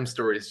just Venom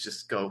stories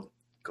just go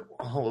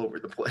all over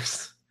the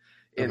place.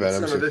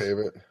 Venom's your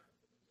favorite?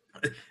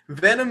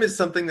 Venom is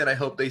something that I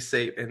hope they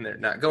save, and they're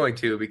not going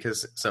to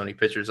because Sony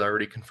Pictures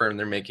already confirmed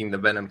they're making the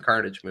Venom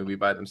Carnage movie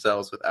by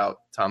themselves without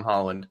Tom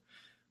Holland.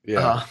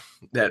 Yeah,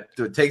 that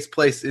takes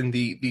place in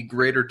the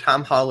greater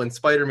Tom Holland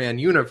Spider-Man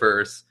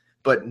universe,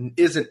 but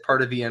isn't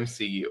part of the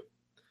MCU.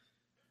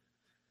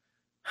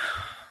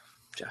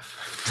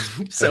 Jeff,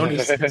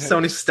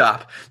 Sony,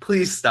 stop!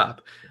 Please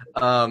stop.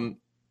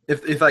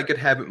 If I could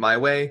have it my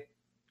way,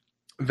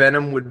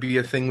 Venom would be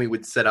a thing we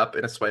would set up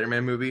in a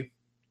Spider-Man movie.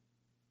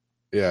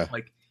 Yeah,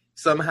 like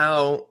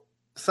somehow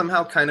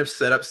kind of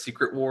set up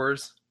Secret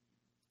Wars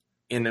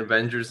in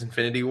Avengers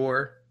Infinity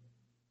War.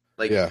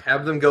 Like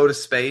have them go to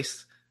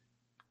space.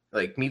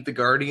 Like meet the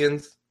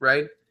Guardians,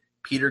 right?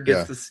 Peter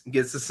gets the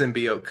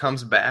symbiote,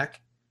 comes back.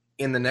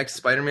 In the next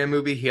Spider-Man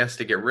movie, he has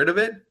to get rid of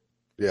it.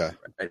 Yeah.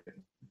 Right?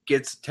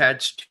 Gets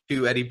attached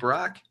to Eddie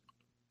Brock.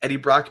 Eddie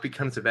Brock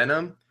becomes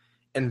Venom,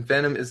 and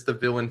Venom is the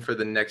villain for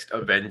the next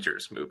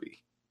Avengers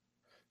movie.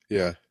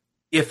 Yeah.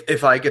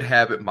 if I could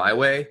have it my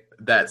way,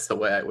 that's the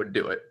way I would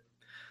do it.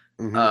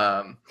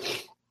 Mm-hmm.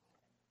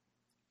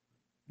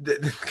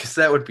 Because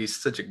that would be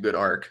such a good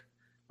arc,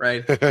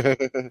 right?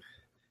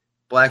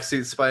 Black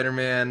suit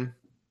Spider-Man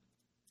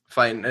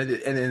fighting,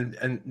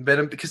 and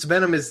Venom, because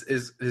Venom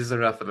is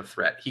enough of a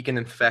threat. He can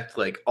infect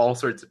like all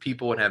sorts of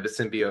people and have a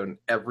symbiote and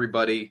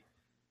everybody.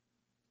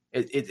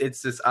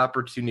 It's this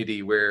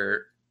opportunity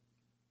where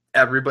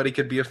everybody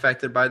could be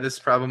affected by this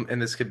problem,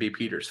 and this could be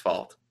Peter's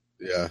fault.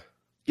 Yeah.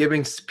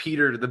 Giving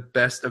Peter the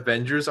best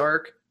Avengers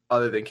arc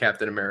other than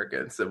Captain America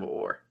and Civil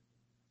War.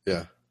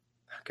 Yeah.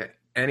 Okay.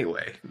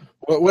 Anyway,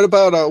 what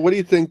about what do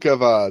you think of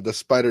the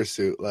spider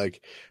suit?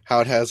 Like how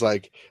it has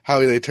like how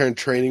they turned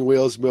training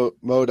wheels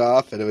mode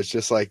off, and it was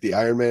just like the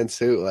Iron Man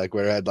suit, like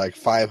where it had like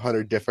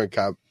 500 different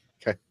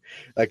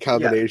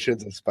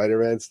combinations of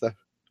Spider-Man stuff.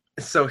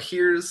 So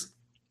here's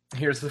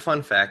the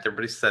fun fact.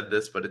 Everybody said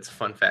this, but it's a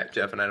fun fact,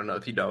 Jeff, and I don't know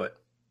if you know it.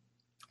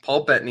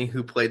 Paul Bettany,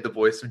 who played the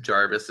voice of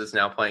Jarvis, is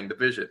now playing the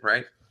Vision,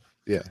 right?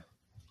 Yeah.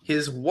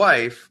 His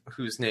wife,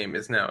 whose name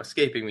is now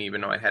escaping me,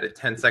 even though I had it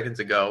 10 seconds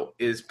ago,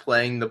 is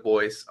playing the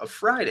voice of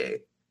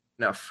Friday.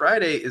 Now,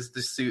 Friday is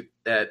the suit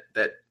that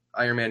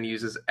Iron Man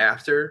uses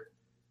after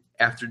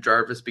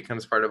Jarvis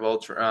becomes part of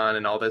Ultron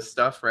and all this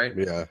stuff, right?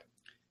 Yeah.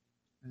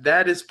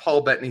 That is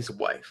Paul Bettany's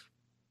wife.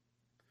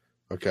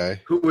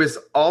 Okay. Who is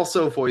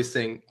also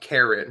voicing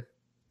Karen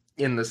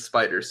in the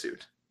spider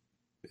suit.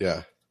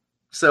 Yeah.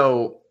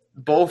 So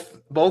both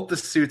the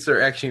suits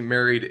are actually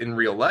married in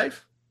real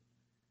life.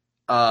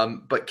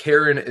 But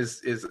Karen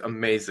is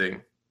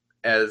amazing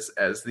as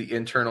the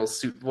internal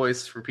suit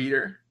voice for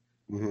Peter.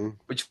 Mm-hmm.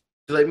 Would you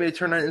like me to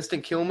turn on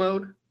instant kill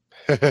mode?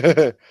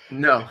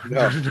 No.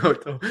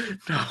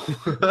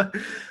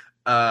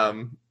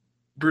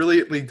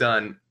 Brilliantly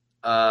done.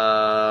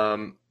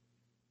 I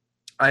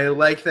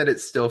like that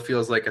it still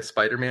feels like a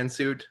Spider-Man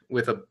suit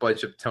with a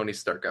bunch of Tony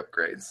Stark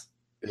upgrades.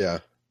 Yeah.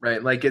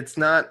 Right? Like it's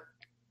not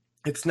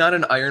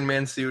an Iron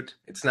Man suit.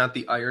 It's not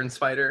the Iron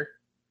Spider.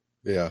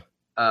 Yeah.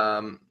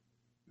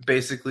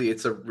 Basically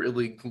it's a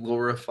really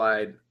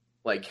glorified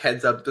like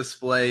heads-up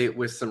display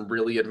with some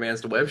really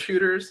advanced web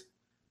shooters.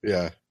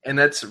 Yeah. And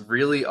that's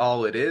really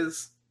all it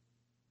is.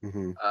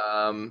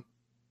 Mm-hmm.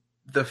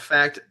 The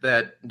fact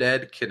that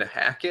Ned can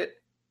hack it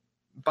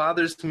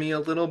bothers me a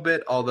little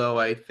bit, although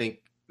I think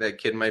that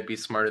kid might be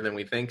smarter than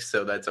we think,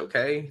 so that's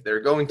okay. They're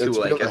going to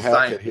like a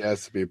science. He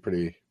has to be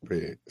pretty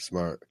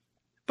smart.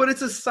 But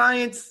it's a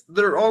science.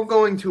 They're all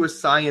going to a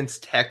science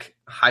tech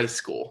high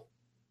school.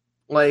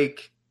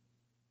 Like,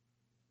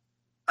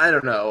 I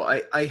don't know.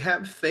 I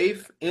have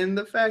faith in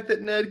the fact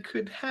that Ned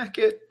could hack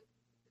it,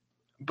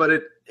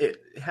 but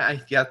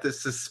I got to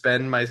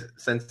suspend my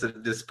sense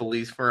of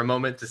disbelief for a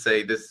moment to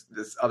say this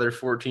other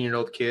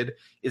 14-year-old kid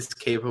is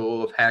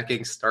capable of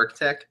hacking Stark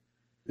tech.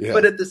 Yeah.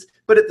 But at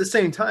the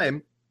same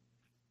time,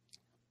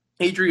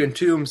 Adrian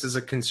Toomes is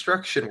a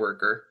construction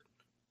worker,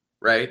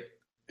 right?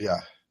 Yeah.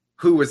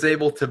 Who was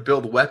able to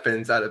build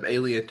weapons out of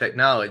alien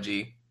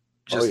technology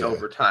just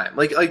over time.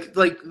 Like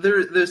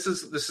this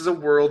is a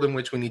world in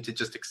which we need to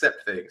just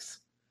accept things.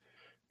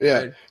 Yeah.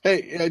 Right?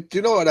 Hey, do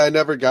you know what I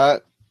never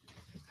got?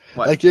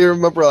 What? Like you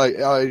remember like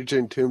how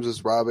Adrian Toomes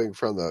is robbing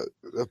from the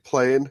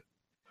plane?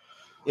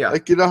 Yeah.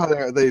 Like you know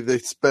how they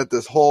spent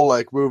this whole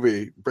like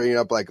movie bringing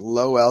up like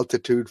low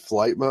altitude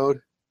flight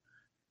mode?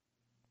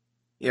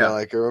 Yeah.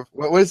 Like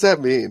what does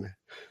that mean?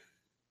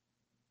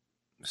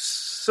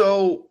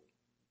 So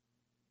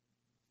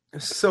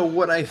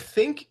what I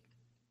think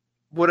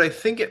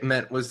it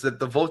meant was that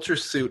the Vulture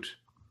suit.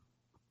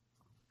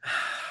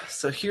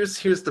 So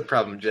here's the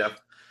problem, Jeff.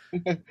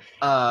 Do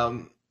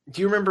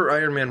you remember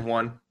Iron Man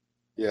 1?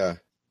 Yeah.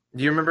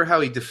 Do you remember how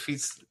he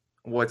defeats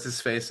what's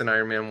his face in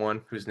Iron Man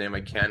 1, whose name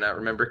I cannot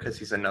remember because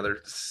he's another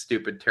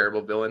stupid,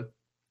 terrible villain?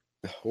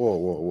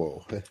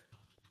 Whoa.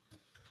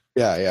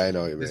 Yeah, I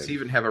know what you mean. Does he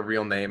even have a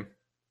real name?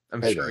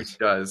 I'm sure he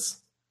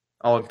does.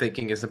 All I'm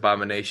thinking is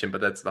Abomination,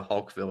 but that's the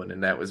Hulk villain,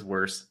 and that was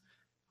worse.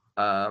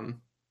 But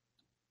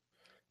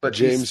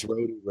James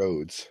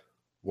Rhodes,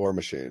 War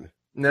Machine.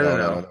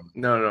 No.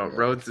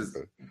 Rhodes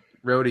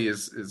Rhodey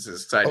is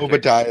his sidekick.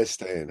 Obadiah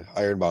Stane,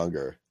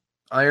 Ironmonger.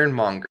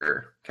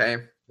 Ironmonger. Okay.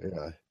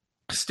 Yeah.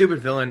 Stupid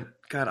villain.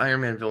 God,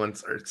 Iron Man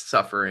villains are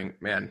suffering,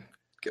 man.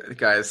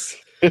 Guys.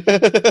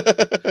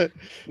 Let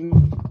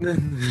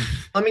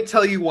me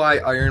tell you why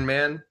Iron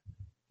Man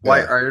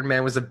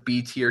was a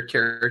B tier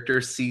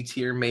character, C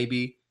tier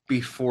maybe,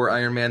 before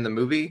Iron Man the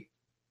movie.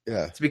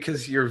 Yeah. It's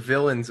because your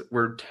villains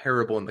were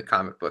terrible in the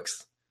comic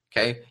books.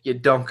 Okay? You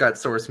don't got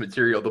source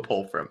material to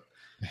pull from.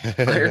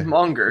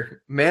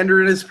 Ironmonger.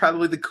 Mandarin is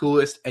probably the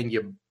coolest, and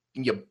you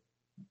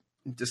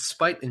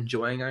despite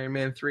enjoying Iron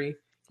Man 3,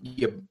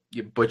 you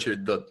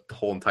butchered the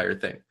whole entire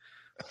thing.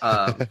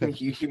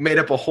 You made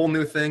up a whole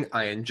new thing.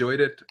 I enjoyed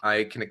it.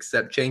 I can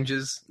accept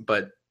changes,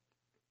 but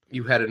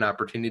you had an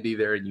opportunity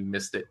there and you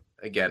missed it.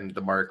 Again,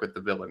 the mark with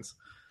the villains.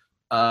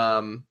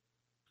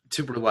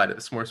 To rely to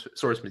the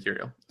source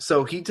material.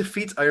 So he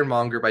defeats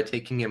Ironmonger by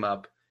taking him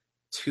up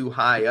too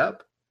high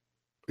up.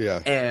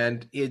 Yeah.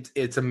 And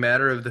it's a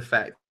matter of the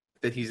fact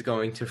that he's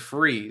going to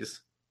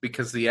freeze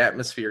because the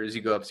atmosphere as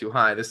you go up too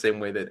high, the same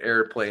way that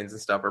airplanes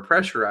and stuff are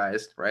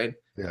pressurized, right?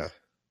 Yeah.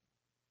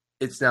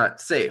 It's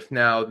not safe.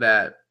 Now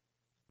that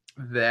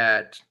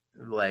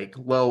like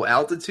low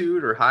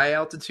altitude or high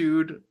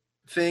altitude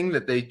thing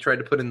that they tried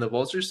to put in the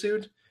vulture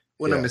suit,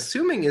 what I'm Yeah.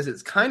 assuming is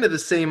it's kind of the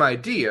same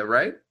idea,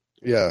 right?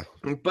 Yeah.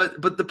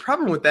 But the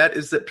problem with that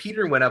is that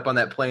Peter went up on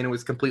that plane and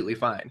was completely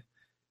fine.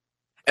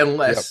 Yep.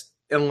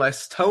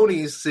 Unless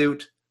Tony's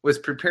suit was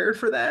prepared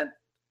for that,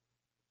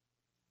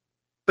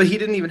 but he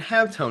didn't even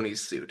have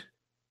Tony's suit.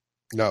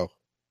 No.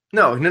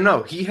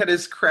 No. He had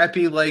his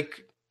crappy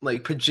like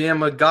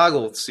pajama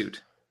goggle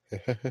suit.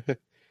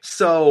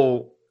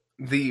 So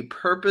the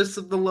purpose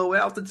of the low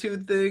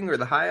altitude thing or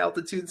the high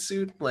altitude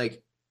suit,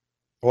 like,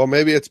 Well,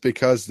 maybe it's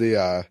because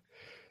the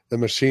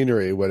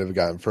machinery would have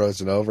gotten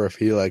frozen over if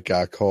he like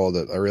got cold.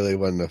 It really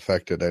wouldn't have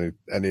affected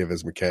any of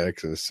his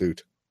mechanics in his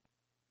suit.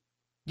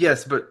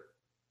 yes, but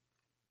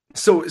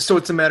so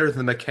it's a matter of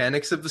the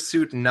mechanics of the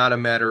suit, not a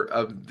matter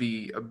of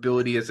the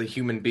ability as a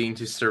human being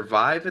to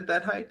survive at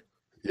that height.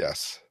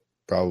 Yes,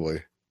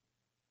 probably.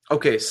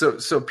 Okay, so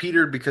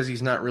Peter, because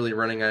he's not really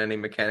running on any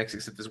mechanics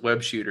except his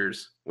web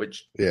shooters,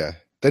 which Yeah.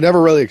 They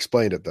never really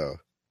explained it though.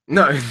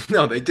 no,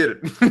 they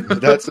didn't.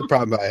 That's the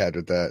problem I had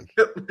with that.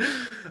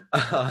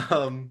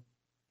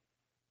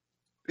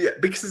 Yeah,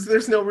 because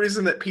there's no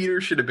reason that Peter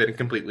should have been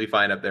completely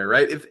fine up there,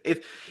 right?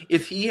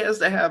 If he has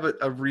to have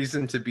a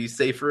reason to be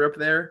safer up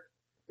there,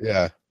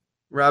 Yeah.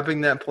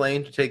 robbing that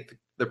plane to take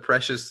the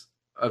precious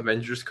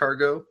Avengers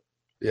cargo,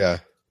 Yeah.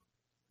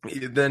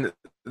 then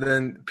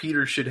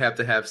Peter should have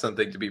to have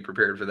something to be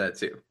prepared for that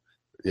too.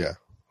 Yeah.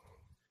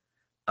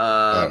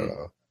 I don't Um,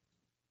 know.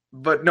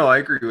 but no, I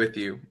agree with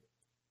you.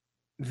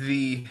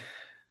 The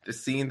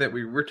scene that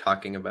we were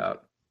talking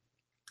about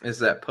is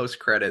that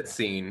post-credit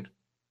scene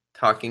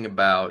talking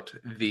about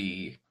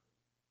the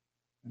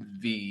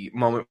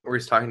moment where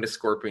he's talking to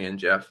Scorpion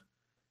Jeff,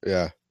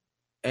 Yeah.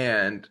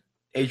 and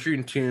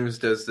Adrian Toomes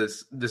does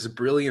this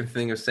brilliant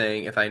thing of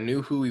saying, if I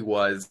knew who he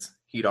was,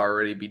 he'd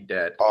already be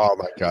dead. Oh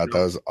my God, that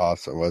was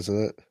awesome,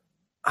 wasn't it?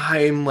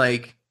 I'm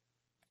like,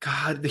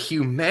 God, the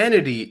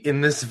humanity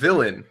in this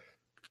villain,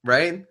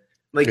 right?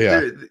 Like,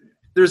 Yeah.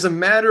 there's a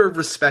matter of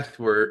respect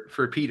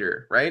for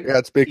Peter, right? Yeah,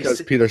 it's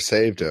because Peter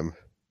saved him.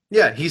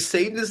 Yeah, he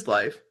saved his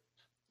life.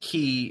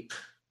 He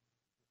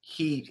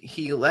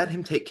let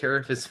him take care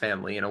of his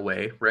family in a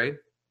way, right?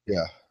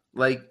 Yeah.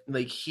 Like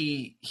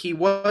he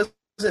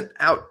wasn't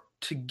out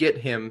to get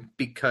him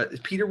because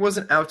Peter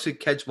wasn't out to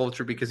catch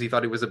Vulture because he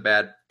thought he was a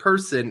bad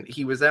person.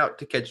 He was out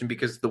to catch him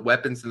because the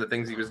weapons and the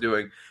things he was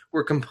doing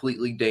were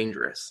completely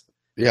dangerous.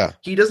 Yeah.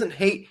 He doesn't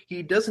hate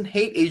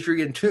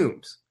Adrian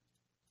Toomes.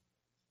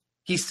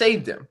 He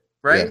saved him,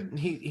 right? Yeah.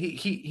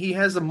 He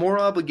has a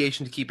moral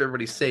obligation to keep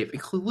everybody safe,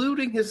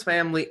 including his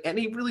family, and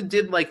he really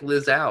did like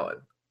Liz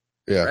Allen.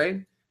 Yeah.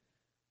 Right?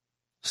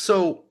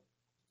 So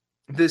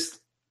this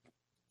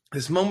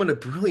moment of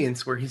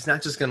brilliance where he's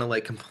not just gonna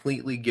like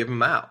completely give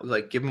him out,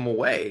 like give him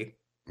away,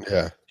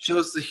 Yeah.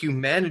 shows the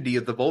humanity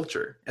of the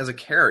Vulture as a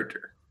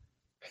character.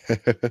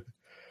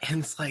 And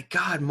it's like,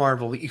 God,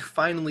 Marvel, you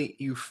finally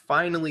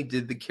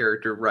did the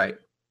character right.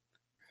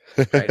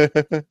 Right?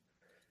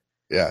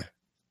 Yeah.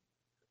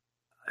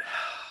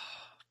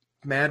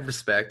 Mad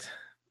respect.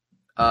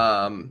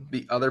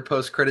 The other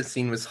post-credit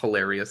scene was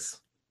hilarious.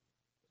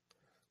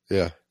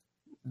 Yeah.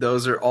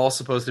 Those are all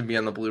supposed to be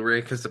on the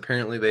Blu-ray because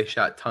apparently they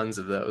shot tons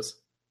of those.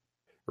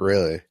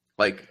 Really?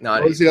 Like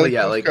not What was the other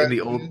yeah, like in the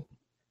post-credit old.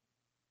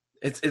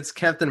 It's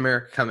Captain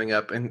America coming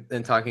up and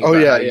talking Oh,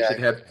 about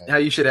yeah, how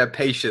you should have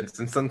patience,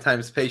 and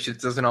sometimes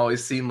patience doesn't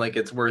always seem like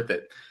it's worth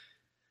it.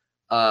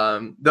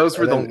 Those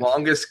were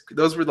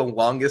the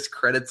longest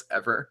credits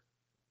ever.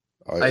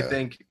 Oh, yeah. I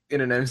think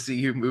in an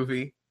MCU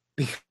movie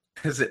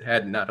because it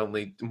had not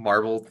only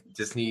Marvel,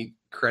 Disney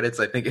credits,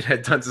 I think it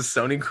had tons of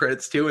Sony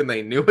credits too, and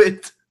they knew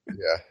it.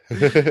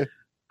 Yeah.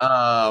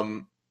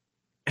 And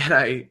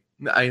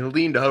I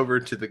leaned over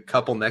to the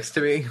couple next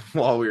to me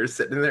while we were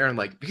sitting there and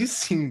like, these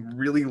seem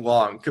really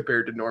long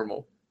compared to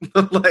normal.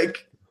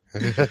 Like,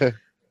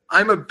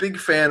 I'm a big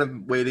fan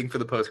of waiting for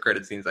the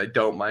post-credit scenes. I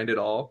don't mind at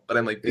all, but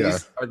I'm like,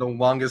 these are the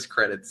longest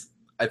credits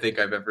I think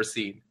I've ever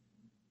seen.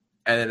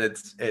 And then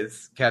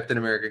it's Captain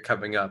America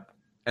coming up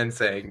and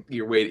saying,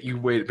 been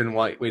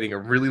waiting a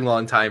really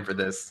long time for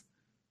this.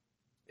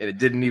 And it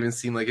didn't even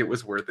seem like it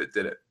was worth it,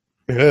 did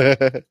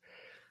it?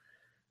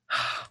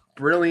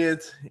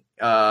 Brilliant.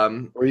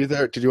 Were you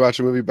there? Did you watch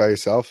a movie by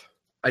yourself?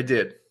 I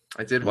did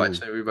watch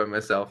the movie by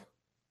myself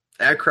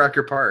at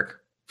Crocker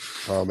Park.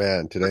 Oh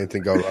man, did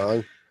anything go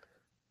wrong?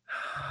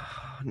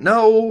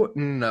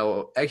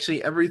 No.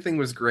 Actually, everything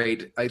was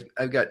great.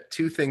 I've got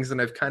two things,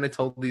 and I've kind of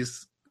told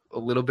these a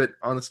little bit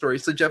on the story.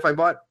 So, Jeff, I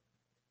bought.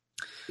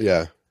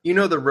 Yeah. You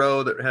know the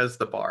row that has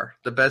the bar,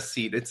 the best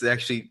seat. It's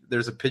actually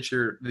there's a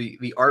picture.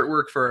 The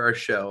artwork for our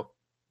show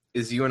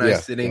is you and I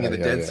sitting in the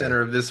dead center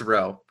of this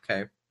row.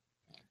 Okay,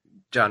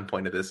 John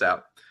pointed this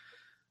out.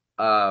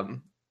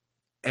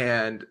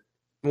 And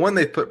one,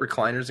 they put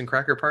recliners in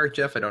Cracker Park.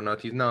 Jeff, I don't know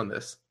if you've known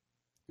this.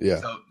 Yeah.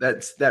 So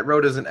that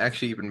row doesn't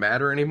actually even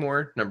matter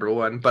anymore, number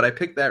one. But I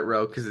picked that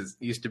row because it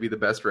used to be the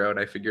best row, and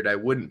I figured I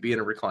wouldn't be in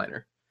a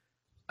recliner.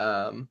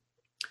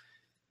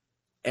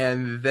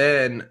 And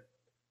then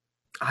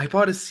I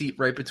bought a seat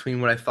right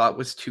between what I thought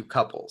was two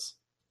couples,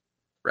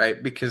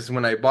 right? Because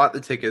when I bought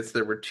the tickets,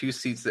 there were two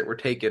seats that were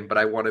taken, but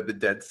I wanted the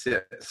dead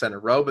center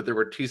row, but there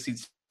were two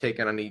seats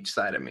taken on each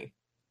side of me,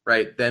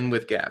 right? Then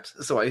with gaps.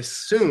 So I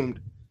assumed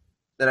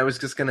that I was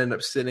just going to end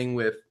up sitting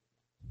with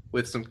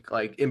some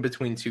like in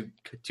between two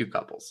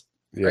couples,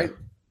 Yeah. right?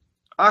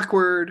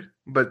 Awkward,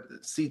 but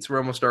seats were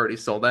almost already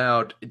sold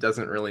out. It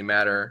doesn't really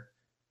matter.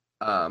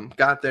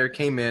 Got there,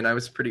 came in. I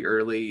was pretty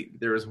early.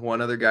 There was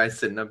one other guy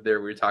sitting up there.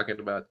 We were talking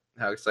about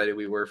how excited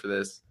we were for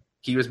this.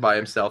 He was by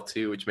himself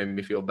too, which made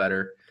me feel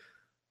better.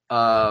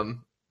 And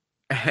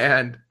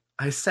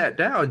I sat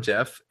down,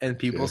 Jeff, and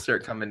people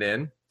start coming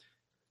in.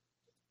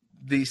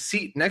 The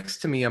seat next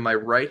to me on my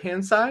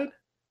right-hand side,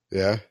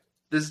 Yeah.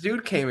 this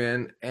dude came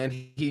in and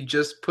he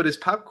just put his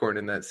popcorn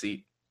in that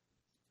seat.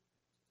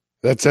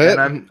 That's it?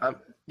 And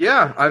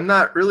I'm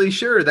not really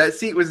sure. That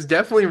seat was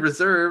definitely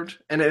reserved,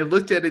 and I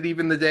looked at it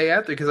even the day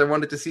after because I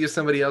wanted to see if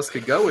somebody else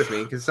could go with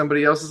me because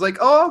somebody else was like,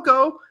 "Oh, I'll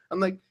go." I'm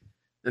like,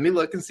 "Let me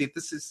look and see if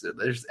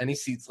there's any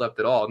seats left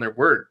at all," and there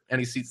weren't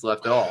any seats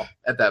left at all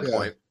at that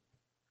point.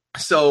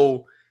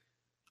 So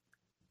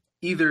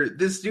either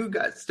this dude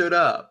got stood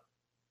up,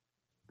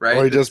 right?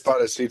 Or he just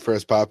bought a seat for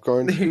his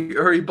popcorn.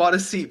 Or he bought a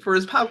seat for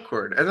his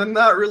popcorn, and I'm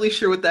not really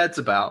sure what that's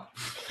about.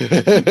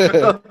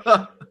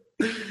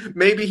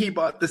 Maybe he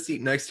bought the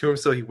seat next to him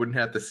so he wouldn't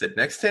have to sit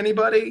next to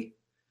anybody.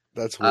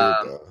 That's weird,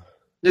 though.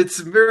 It's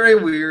very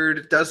weird.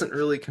 It doesn't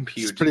really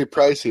compute. It's pretty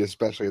pricey,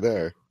 especially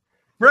there.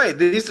 Right.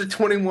 These are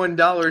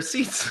 $21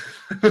 seats.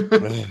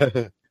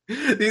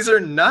 These are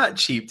not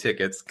cheap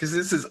tickets because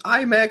this is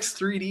IMAX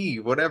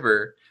 3D,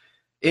 whatever,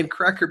 in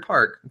Cracker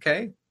Park,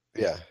 okay?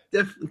 Yeah.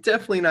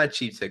 Definitely not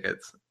cheap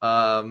tickets.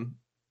 But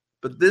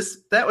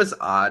that was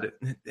odd.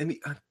 And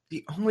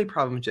the only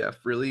problem, Jeff,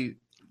 really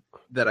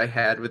that I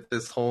had with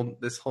this whole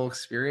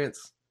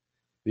experience,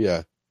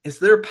 is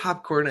their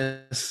popcorn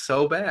is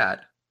so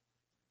bad.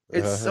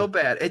 It's so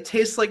bad. It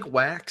tastes like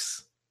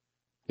wax.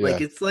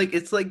 Like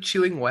it's like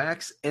chewing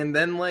wax, and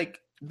then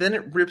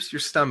it rips your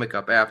stomach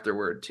up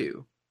afterward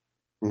too.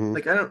 Mm-hmm.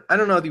 Like I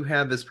don't know if you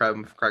have this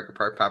problem with Cracker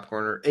Park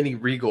popcorn or any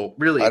Regal.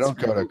 Really, I don't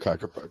go to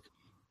Cracker Park.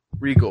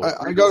 Regal.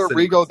 I go to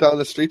Regal down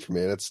the street from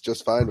me, and it's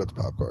just fine with the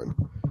popcorn.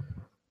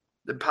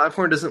 The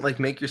popcorn doesn't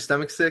make your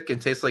stomach sick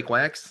and taste like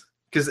wax.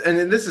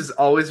 And this has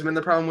always been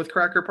the problem with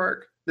Cracker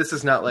Park. This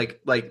is not like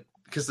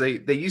because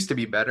they used to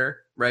be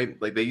better, right?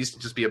 Like they used to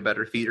just be a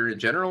better theater in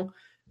general,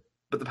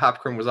 but the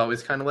popcorn was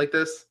always kind of like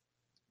this.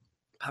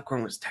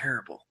 Popcorn was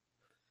terrible.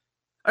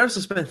 I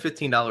also spent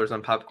 $15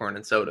 on popcorn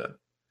and soda.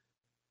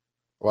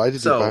 Why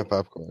did you buy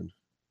popcorn?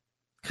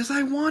 Because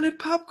I wanted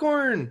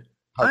popcorn.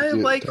 How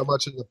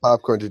much of the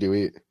popcorn did you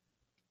eat?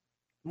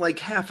 Like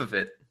half of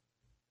it.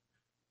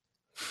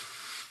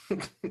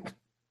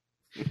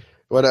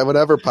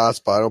 Whenever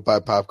possible, I don't buy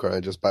popcorn.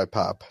 I just buy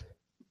pop.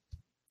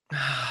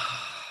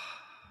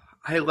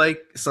 I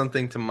like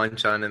something to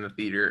munch on in the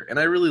theater, and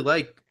I really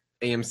like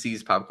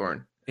AMC's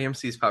popcorn.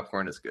 AMC's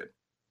popcorn is good.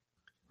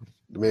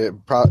 I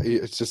mean,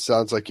 it just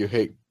sounds like you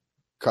hate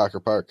Cracker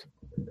Park.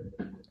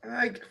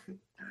 I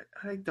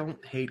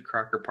don't hate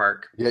Cracker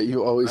Park. Yeah,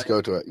 you always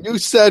go to it. You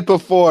said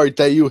before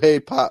that you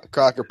hate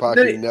Cracker Park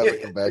and you never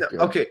come back to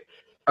it.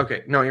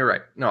 Okay. No, you're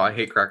right. No, I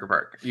hate Cracker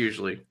Park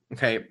usually.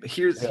 Okay,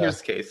 here's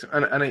the case.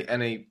 On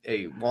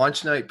a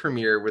launch night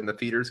premiere, when the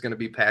theater is going to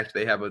be packed,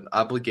 they have an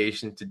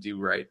obligation to do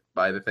right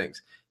by the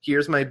things.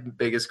 Here's my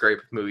biggest gripe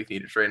with movie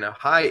theaters right now.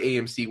 Hi,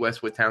 AMC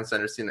Westwood Town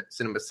Center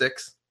Cinema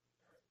 6.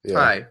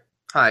 Yeah.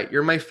 Hi.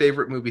 You're my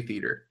favorite movie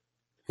theater.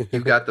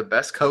 You've got the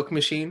best Coke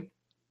machine.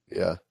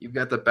 Yeah. You've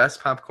got the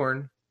best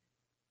popcorn.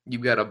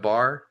 You've got a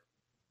bar,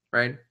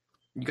 right?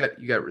 You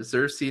got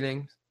reserved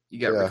seating. You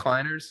got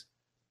recliners.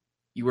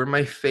 You are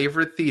my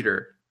favorite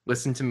theater.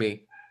 Listen to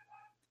me.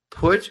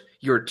 Put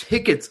your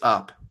tickets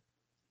up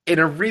in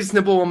a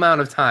reasonable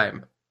amount of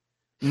time.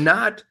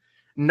 Not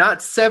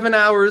 7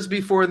 hours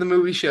before the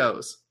movie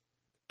shows.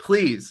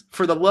 Please,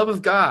 for the love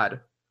of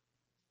God,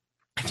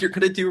 if you're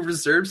going to do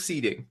reserved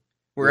seating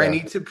where I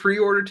need to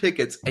pre-order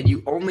tickets and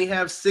you only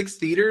have 6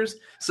 theaters,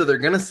 so they're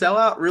going to sell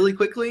out really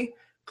quickly,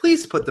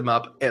 please put them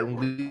up at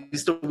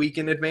least a week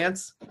in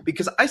advance,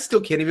 because I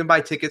still can't even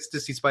buy tickets to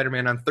see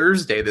Spider-Man on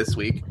Thursday this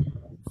week.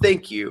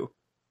 Thank you.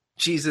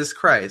 Jesus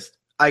Christ.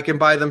 I can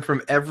buy them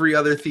from every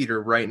other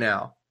theater right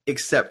now,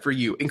 except for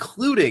you,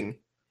 including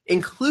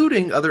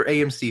other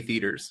AMC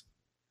theaters.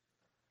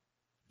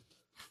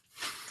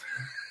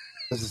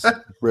 This is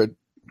Ridge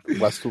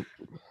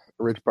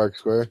Park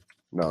Square?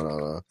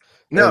 No.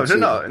 No.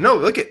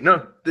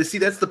 See,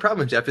 that's the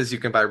problem, Jeff, is you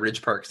can buy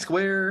Ridge Park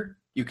Square.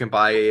 You can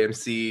buy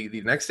AMC,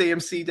 the next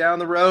AMC down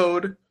the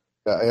road.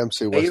 Yeah,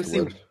 AMC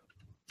Westwood.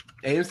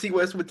 AMC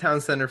Westwood Town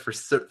Center for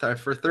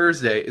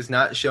Thursday is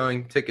not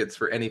showing tickets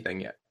for anything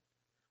yet.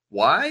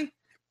 Why?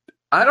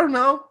 I don't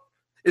know.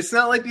 It's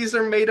not like these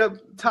are made up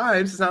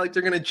times. It's not like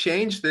they're going to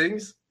change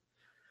things.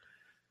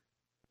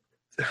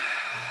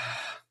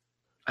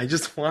 I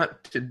just want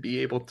to be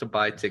able to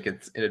buy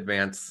tickets in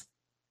advance.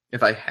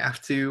 If I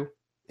have to,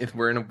 if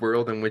we're in a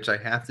world in which I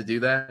have to do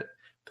that,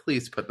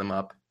 please put them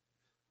up.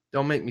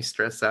 Don't make me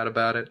stress out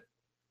about it.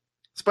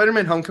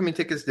 Spider-Man Homecoming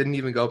tickets didn't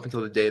even go up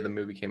until the day the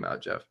movie came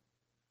out, Jeff.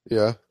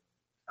 Yeah.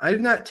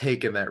 I've not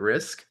taken that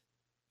risk.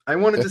 I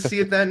wanted to see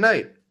it that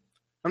night.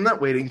 I'm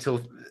not waiting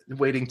till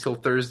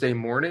Thursday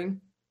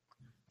morning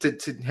to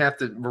have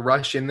to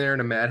rush in there in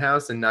a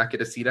madhouse and not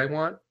get a seat I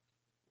want.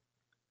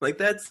 Like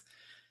that's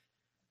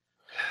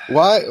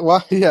Why?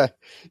 Yeah,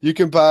 you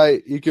can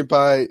buy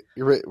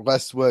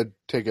Westwood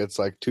tickets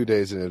like 2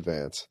 days in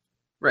advance.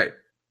 right.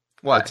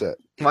 Why? That's it.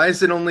 Why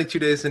is it only 2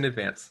 days in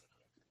advance?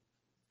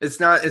 It's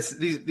not. It's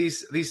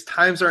these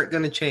times aren't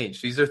going to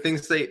change. These are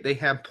things they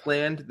have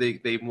planned.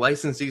 They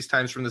license these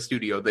times from the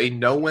studio. They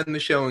know when the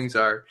showings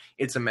are.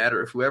 It's a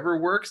matter of whoever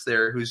works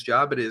there, whose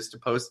job it is to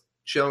post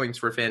showings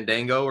for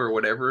Fandango or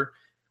whatever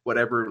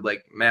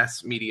like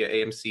mass media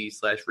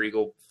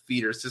AMC/Regal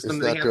theater system It's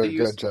they not have to doing a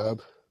use. good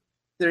job.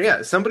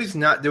 Yeah, somebody's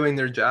not doing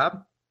their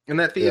job in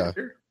that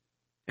theater,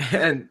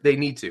 and they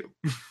need to.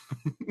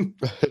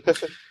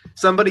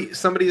 Somebody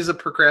is a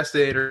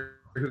procrastinator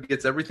who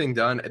gets everything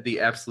done at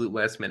the absolute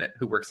last minute,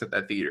 who works at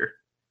that theater.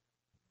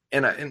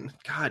 And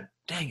God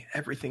dang it,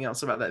 everything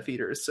else about that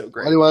theater is so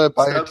great. Why do you want to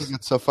buy your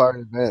tickets so far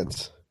in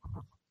advance?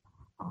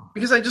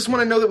 Because I just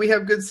want to know that we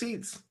have good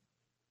seats.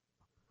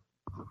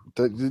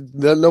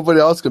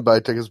 Nobody else can buy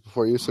tickets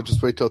before you, so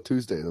just wait till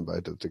Tuesday and then buy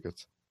the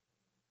tickets.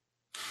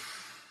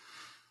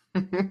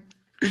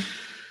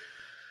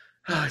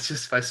 It's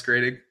just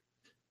frustrating.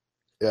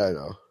 Yeah, I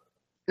know.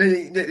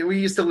 We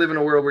used to live in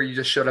a world where you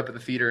just showed up at the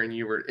theater and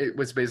it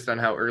was based on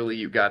how early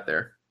you got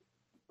there.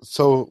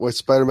 So was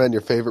Spider-Man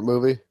your favorite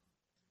movie?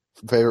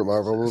 Favorite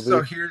Marvel movie?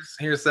 So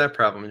here's that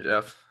problem,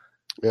 Jeff.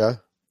 Yeah.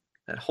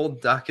 That whole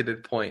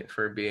docketed point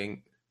for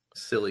being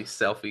silly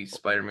selfie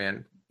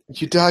Spider-Man.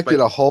 You docketed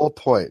a whole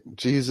point.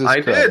 Jesus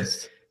I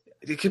Christ.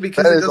 did.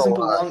 Because it doesn't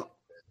belong.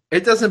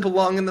 It doesn't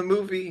belong in the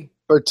movie.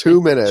 For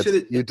 2 minutes,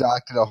 you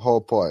docketed a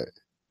whole point.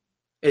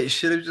 It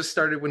should have just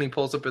started when he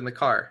pulls up in the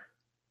car.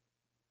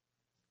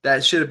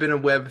 That should have been a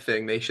web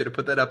thing. They should have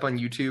put that up on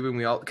YouTube, and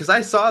because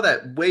I saw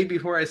that way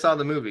before I saw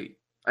the movie.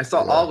 I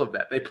saw all of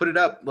that. They put it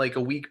up like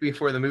a week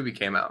before the movie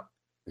came out.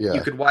 Yeah.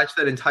 You could watch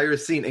that entire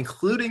scene,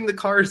 including the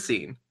car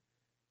scene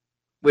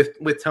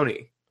with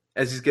Tony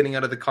as he's getting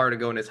out of the car to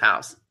go in his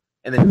house,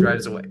 and then he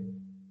drives away.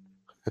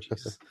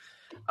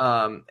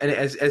 And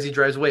as he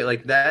drives away,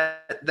 like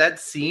that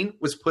scene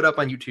was put up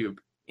on YouTube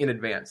in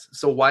advance.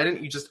 So why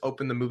didn't you just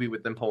open the movie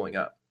with them pulling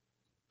up?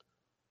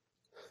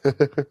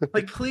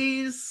 Like,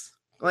 please.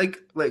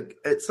 Like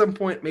at some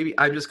point, maybe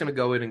I'm just gonna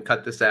go in and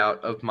cut this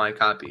out of my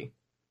copy.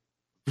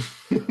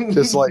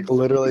 Just like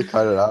literally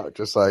cut it out.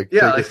 Just like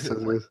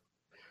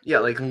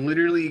like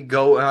literally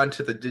go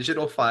onto the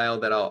digital file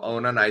that I'll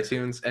own on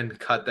iTunes and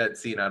cut that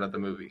scene out of the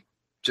movie.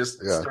 Just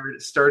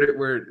start it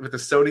with the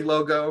Sony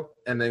logo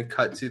and then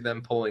cut to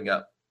them pulling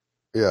up.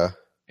 Yeah.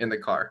 In the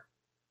car,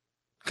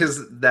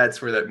 because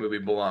that's where that movie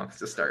belongs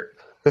to start.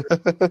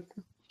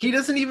 He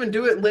doesn't even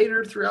do it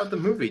later throughout the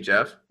movie,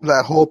 Jeff.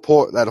 That whole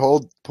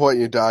point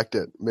you docked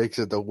it makes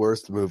it the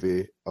worst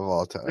movie of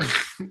all time.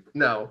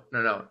 No.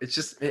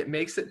 It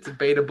makes it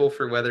debatable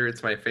for whether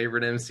it's my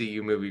favorite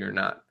MCU movie or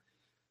not.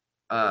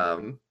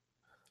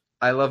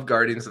 I love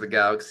Guardians of the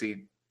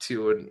Galaxy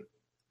to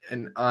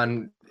an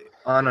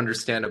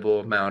ununderstandable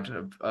amount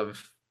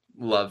of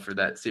love for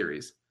that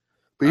series.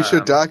 But you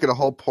should dock it a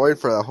whole point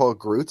for that whole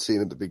Groot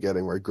scene at the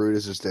beginning where Groot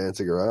is just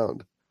dancing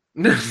around.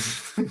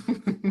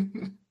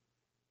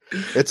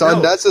 It's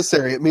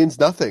unnecessary. It means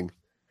nothing.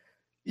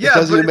 Yeah, it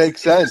doesn't even make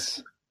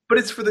sense. But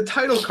it's for the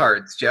title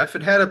cards, Jeff.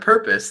 It had a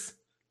purpose.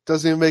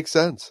 Doesn't even make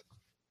sense.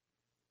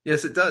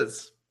 Yes, it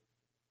does.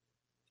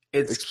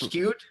 It's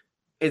cute.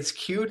 It's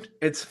cute.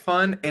 It's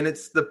fun, and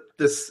it's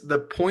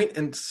the point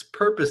and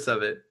purpose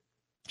of it,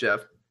 Jeff.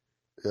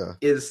 Yeah.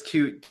 Is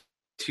to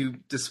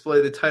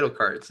display the title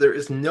cards. There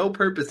is no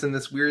purpose in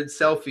this weird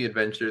selfie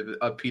adventure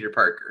of Peter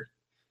Parker.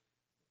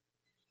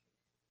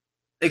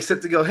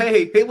 Except to go,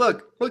 hey,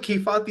 look, he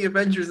fought the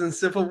Avengers in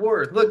Civil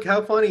War. Look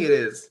how funny it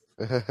is.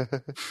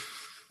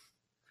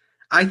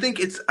 I think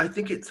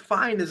it's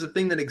fine as a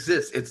thing that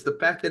exists. It's the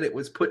fact that it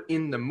was put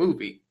in the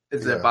movie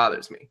that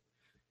bothers me.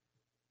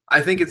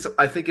 I think it's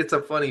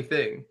a funny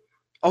thing.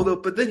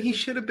 But then he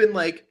should have been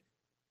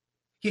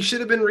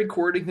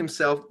recording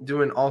himself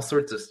doing all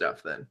sorts of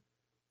stuff then.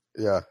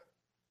 Yeah.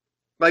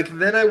 Like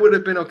then I would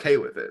have been okay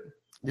with it.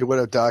 You would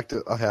have docked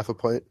a half a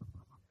point.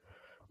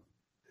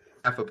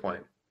 Half a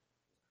point.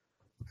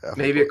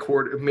 Maybe a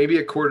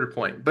quarter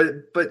point,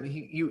 but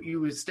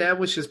you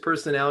establish his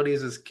personality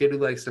as this kid who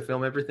likes to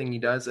film everything he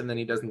does, and then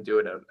he doesn't do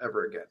it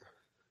ever again.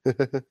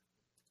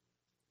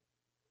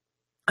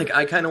 Like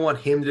I kind of want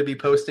him to be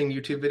posting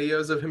YouTube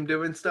videos of him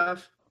doing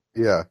stuff.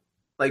 Yeah.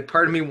 Like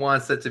part of me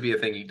wants that to be a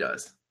thing he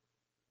does.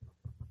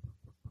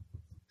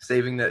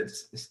 Getting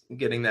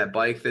that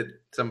bike that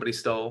somebody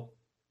stole,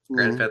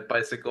 Grand Theft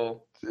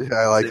bicycle. Yeah,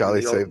 I like how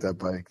they saved that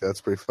bike.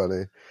 That's pretty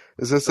funny.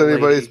 Is this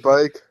anybody's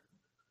bike?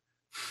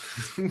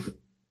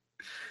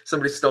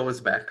 Somebody stole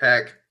his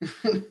backpack.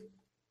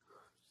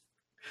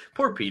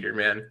 Poor Peter,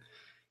 man.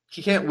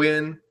 He can't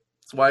win.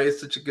 That's why he's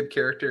such a good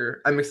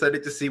character. I'm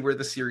excited to see where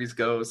the series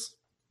goes.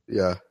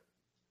 Yeah.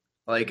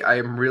 Like, I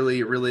am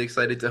really, really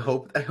excited to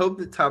hope. I hope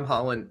that Tom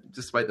Holland,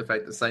 despite the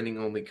fact that signing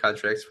only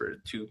contracts for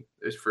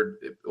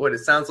what it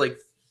sounds like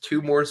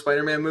 2 more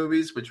Spider-Man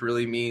movies, which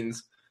really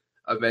means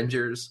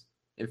Avengers,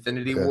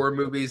 Infinity War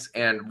movies,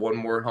 and 1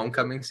 more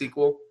Homecoming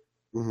sequel.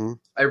 Mm-hmm.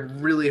 I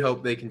really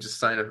hope they can just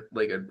sign a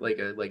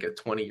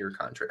 20-year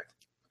contract.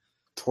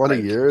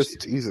 20 years?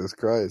 Jesus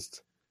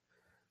Christ.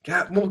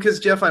 Yeah, well, because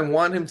Jeff, I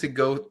want him to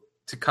go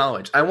to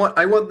college. I want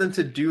them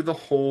to do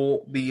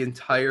the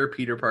entire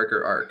Peter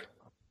Parker arc.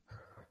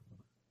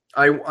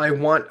 I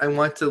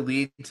want to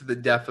lead to the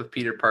death of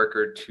Peter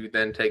Parker to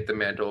then take the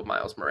mantle of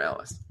Miles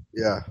Morales.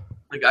 Yeah.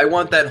 Like, I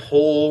want that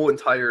whole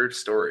entire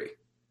story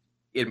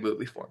in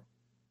movie form.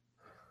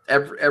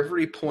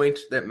 Every point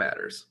that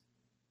matters.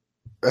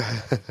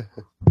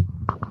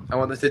 I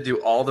want them to do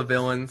all the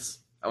villains.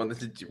 I want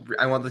them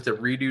to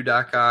redo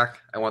Doc Ock.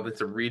 I want them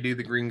to redo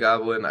the Green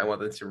Goblin. I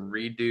want them to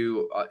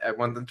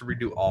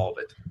redo all of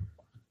it.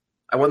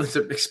 I want them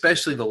to,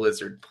 especially the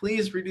Lizard.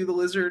 Please redo the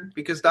Lizard,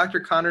 because Dr.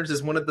 Connors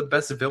is one of the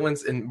best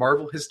villains in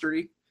Marvel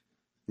history.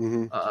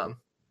 Mm-hmm.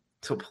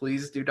 So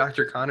please do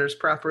Dr. Connors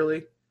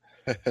properly.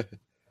 The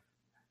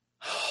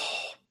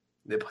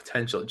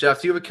potential.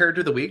 Jeff, do you have a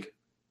character of the week?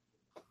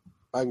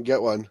 I can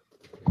get one.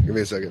 Give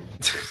me a second.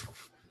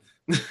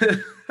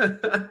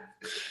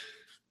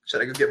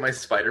 Should I go get my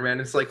Spider-Man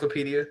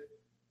encyclopedia?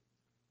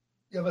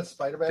 You have a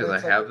Spider-Man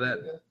encyclopedia? Because I have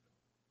that.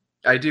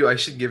 I do. I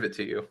should give it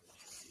to you.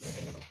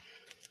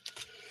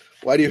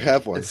 Why do you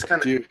have one? It's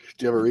kinda, do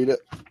you ever read it?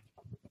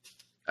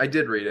 I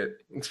did read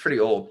it. It's pretty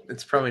old.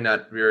 It's probably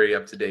not very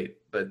up to date,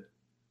 but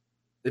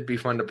it'd be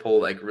fun to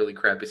pull like really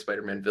crappy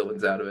Spider-Man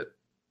villains out of it.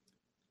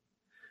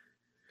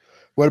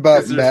 What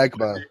about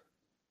Magma?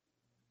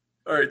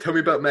 All right, tell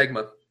me about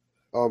Magma.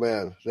 Oh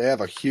man, they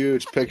have a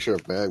huge picture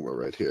of Magma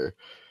right here.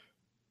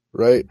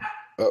 Right?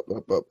 Up.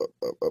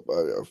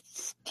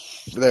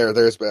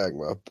 There's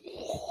Magma.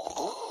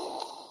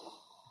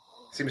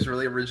 Seems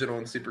really original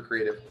and super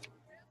creative.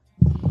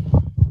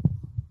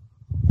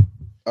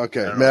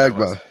 Okay,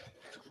 Magma.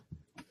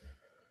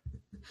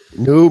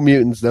 New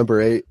Mutants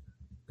number 8.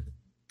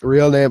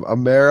 Real name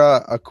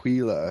Amara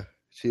Aquila.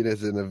 She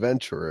is an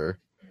adventurer.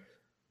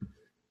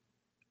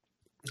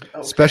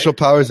 Okay. Special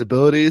powers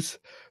abilities: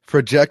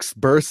 projects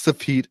bursts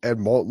of heat and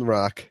molten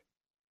rock,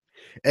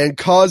 and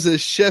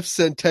causes shifts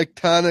in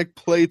tectonic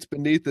plates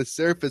beneath the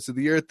surface of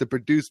the earth to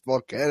produce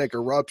volcanic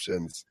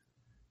eruptions.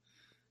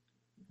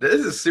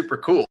 This is super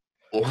cool.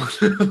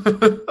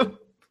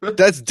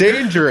 That's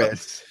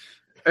dangerous.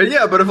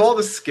 Yeah, but of all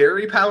the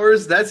scary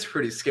powers, that's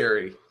pretty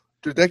scary.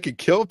 Dude, that could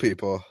kill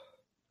people.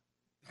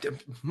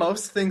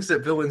 Most things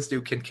that villains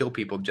do can kill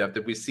people, Jeff.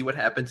 Did we see what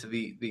happened to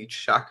the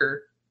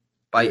Shocker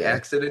by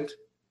accident?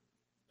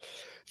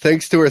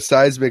 Thanks to her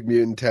seismic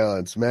mutant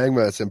talents,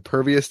 Magma is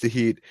impervious to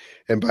heat,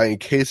 and by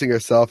encasing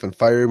herself in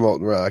fiery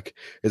molten rock,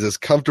 is as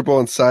comfortable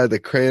inside the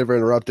crater of an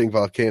erupting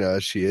volcano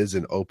as she is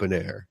in open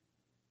air.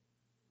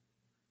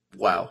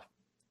 Wow.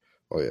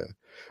 Oh, yeah.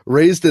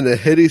 Raised in the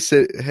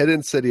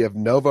hidden city of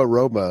Nova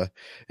Roma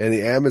in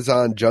the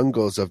Amazon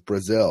jungles of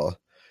Brazil,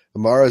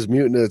 Amara's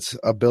mutant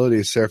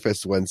abilities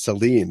surfaced when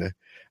Selene,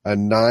 a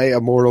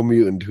nigh-immortal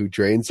mutant who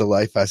drains the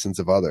life essence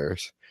of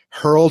others,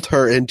 hurled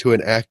her into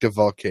an active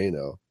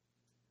volcano.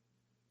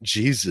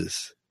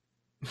 Jesus.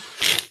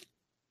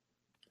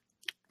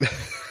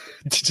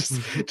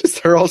 just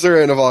hurls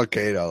her in a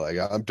volcano. Like,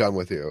 I'm done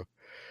with you.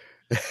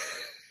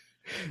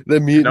 The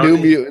New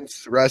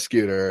Mutants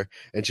rescued her,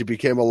 and she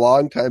became a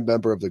longtime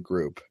member of the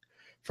group.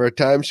 For a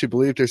time, she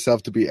believed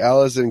herself to be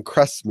Alison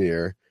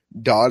Cressmere,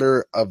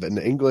 daughter of an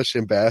English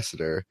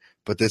ambassador,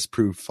 but this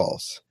proved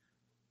false.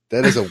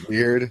 That is a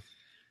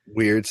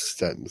weird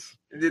sentence.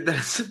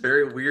 That's a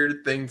very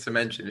weird thing to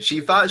mention.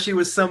 She thought she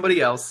was somebody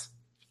else.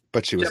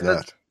 But she was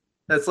not.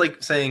 That's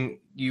like saying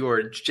you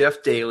are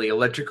Jeff Daly,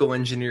 electrical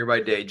engineer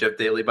by day, Jeff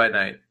Daly by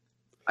night.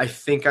 I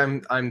think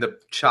I'm the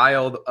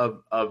child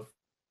of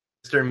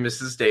Mr. and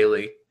Mrs.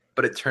 Daly,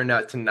 but it turned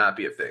out to not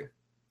be a thing.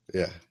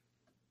 Yeah.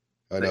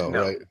 I know,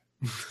 no. Right?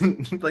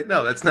 Like,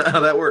 no, that's not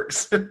how that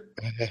works. All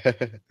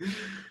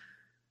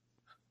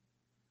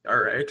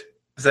right.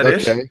 Is that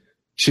it?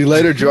 She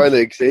later joined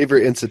the Xavier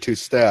Institute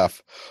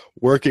staff,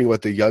 working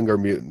with the younger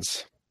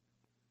mutants.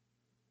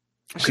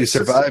 She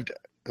survived.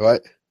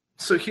 What?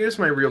 So here's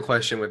my real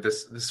question with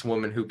this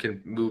woman who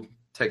can move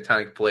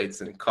tectonic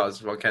plates and cause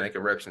volcanic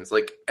eruptions.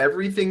 Like,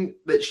 everything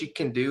that she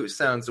can do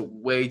sounds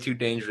way too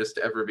dangerous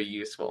to ever be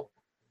useful.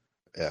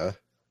 Yeah.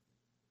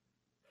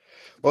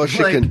 Well,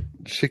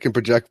 she can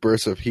project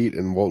bursts of heat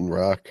and molten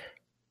rock.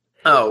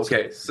 Oh,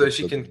 okay. So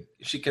she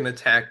can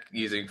attack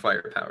using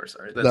fire powers.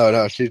 Right?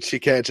 No, she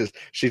can't just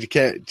she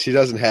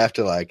doesn't have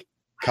to like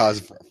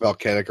cause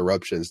volcanic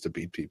eruptions to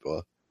beat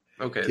people.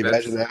 Okay. Can you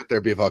imagine that?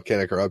 There'd be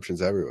volcanic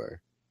eruptions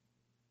everywhere.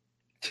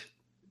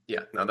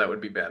 Yeah, no, that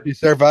would be bad. She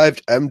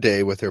survived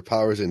M-Day with her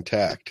powers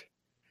intact.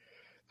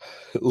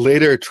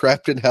 Later,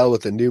 trapped in hell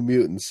with the New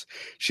Mutants,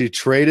 she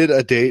traded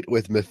a date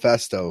with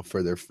Mephisto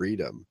for their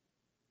freedom.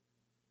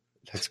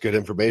 That's good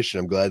information.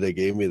 I'm glad they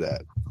gave me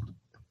that.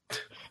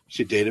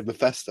 She dated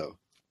Mephisto.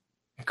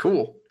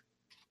 Cool.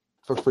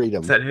 For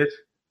freedom. Is that it?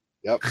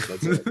 Yep,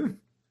 that's it.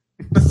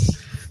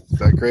 Is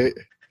that great?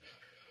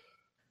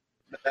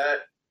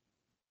 That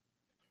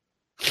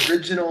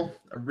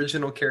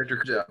original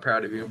character. Jeff,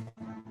 proud of you,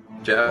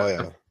 Jeff. Oh,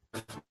 yeah.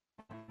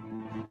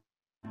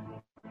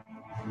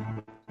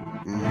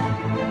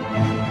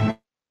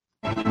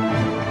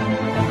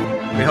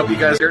 We hope you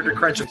guys Character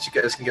Crunch.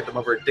 You guys can get them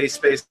over at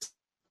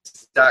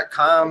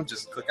dayspace.com.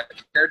 Just click on the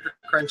Character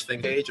Crunch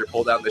thing page or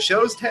pull down the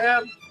shows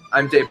tab.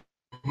 I'm Dave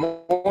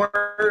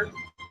Moore.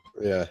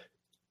 Yeah.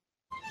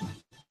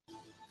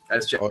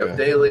 That's Jeff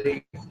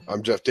Daly.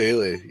 I'm Jeff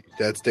Daly.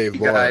 That's Dave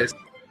Moore. Guys,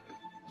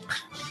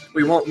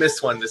 we won't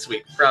miss one this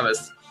week.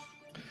 Promise.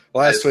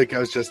 Last week I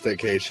was just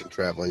vacation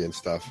traveling and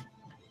stuff.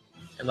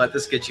 And let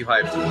this get you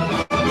hyped.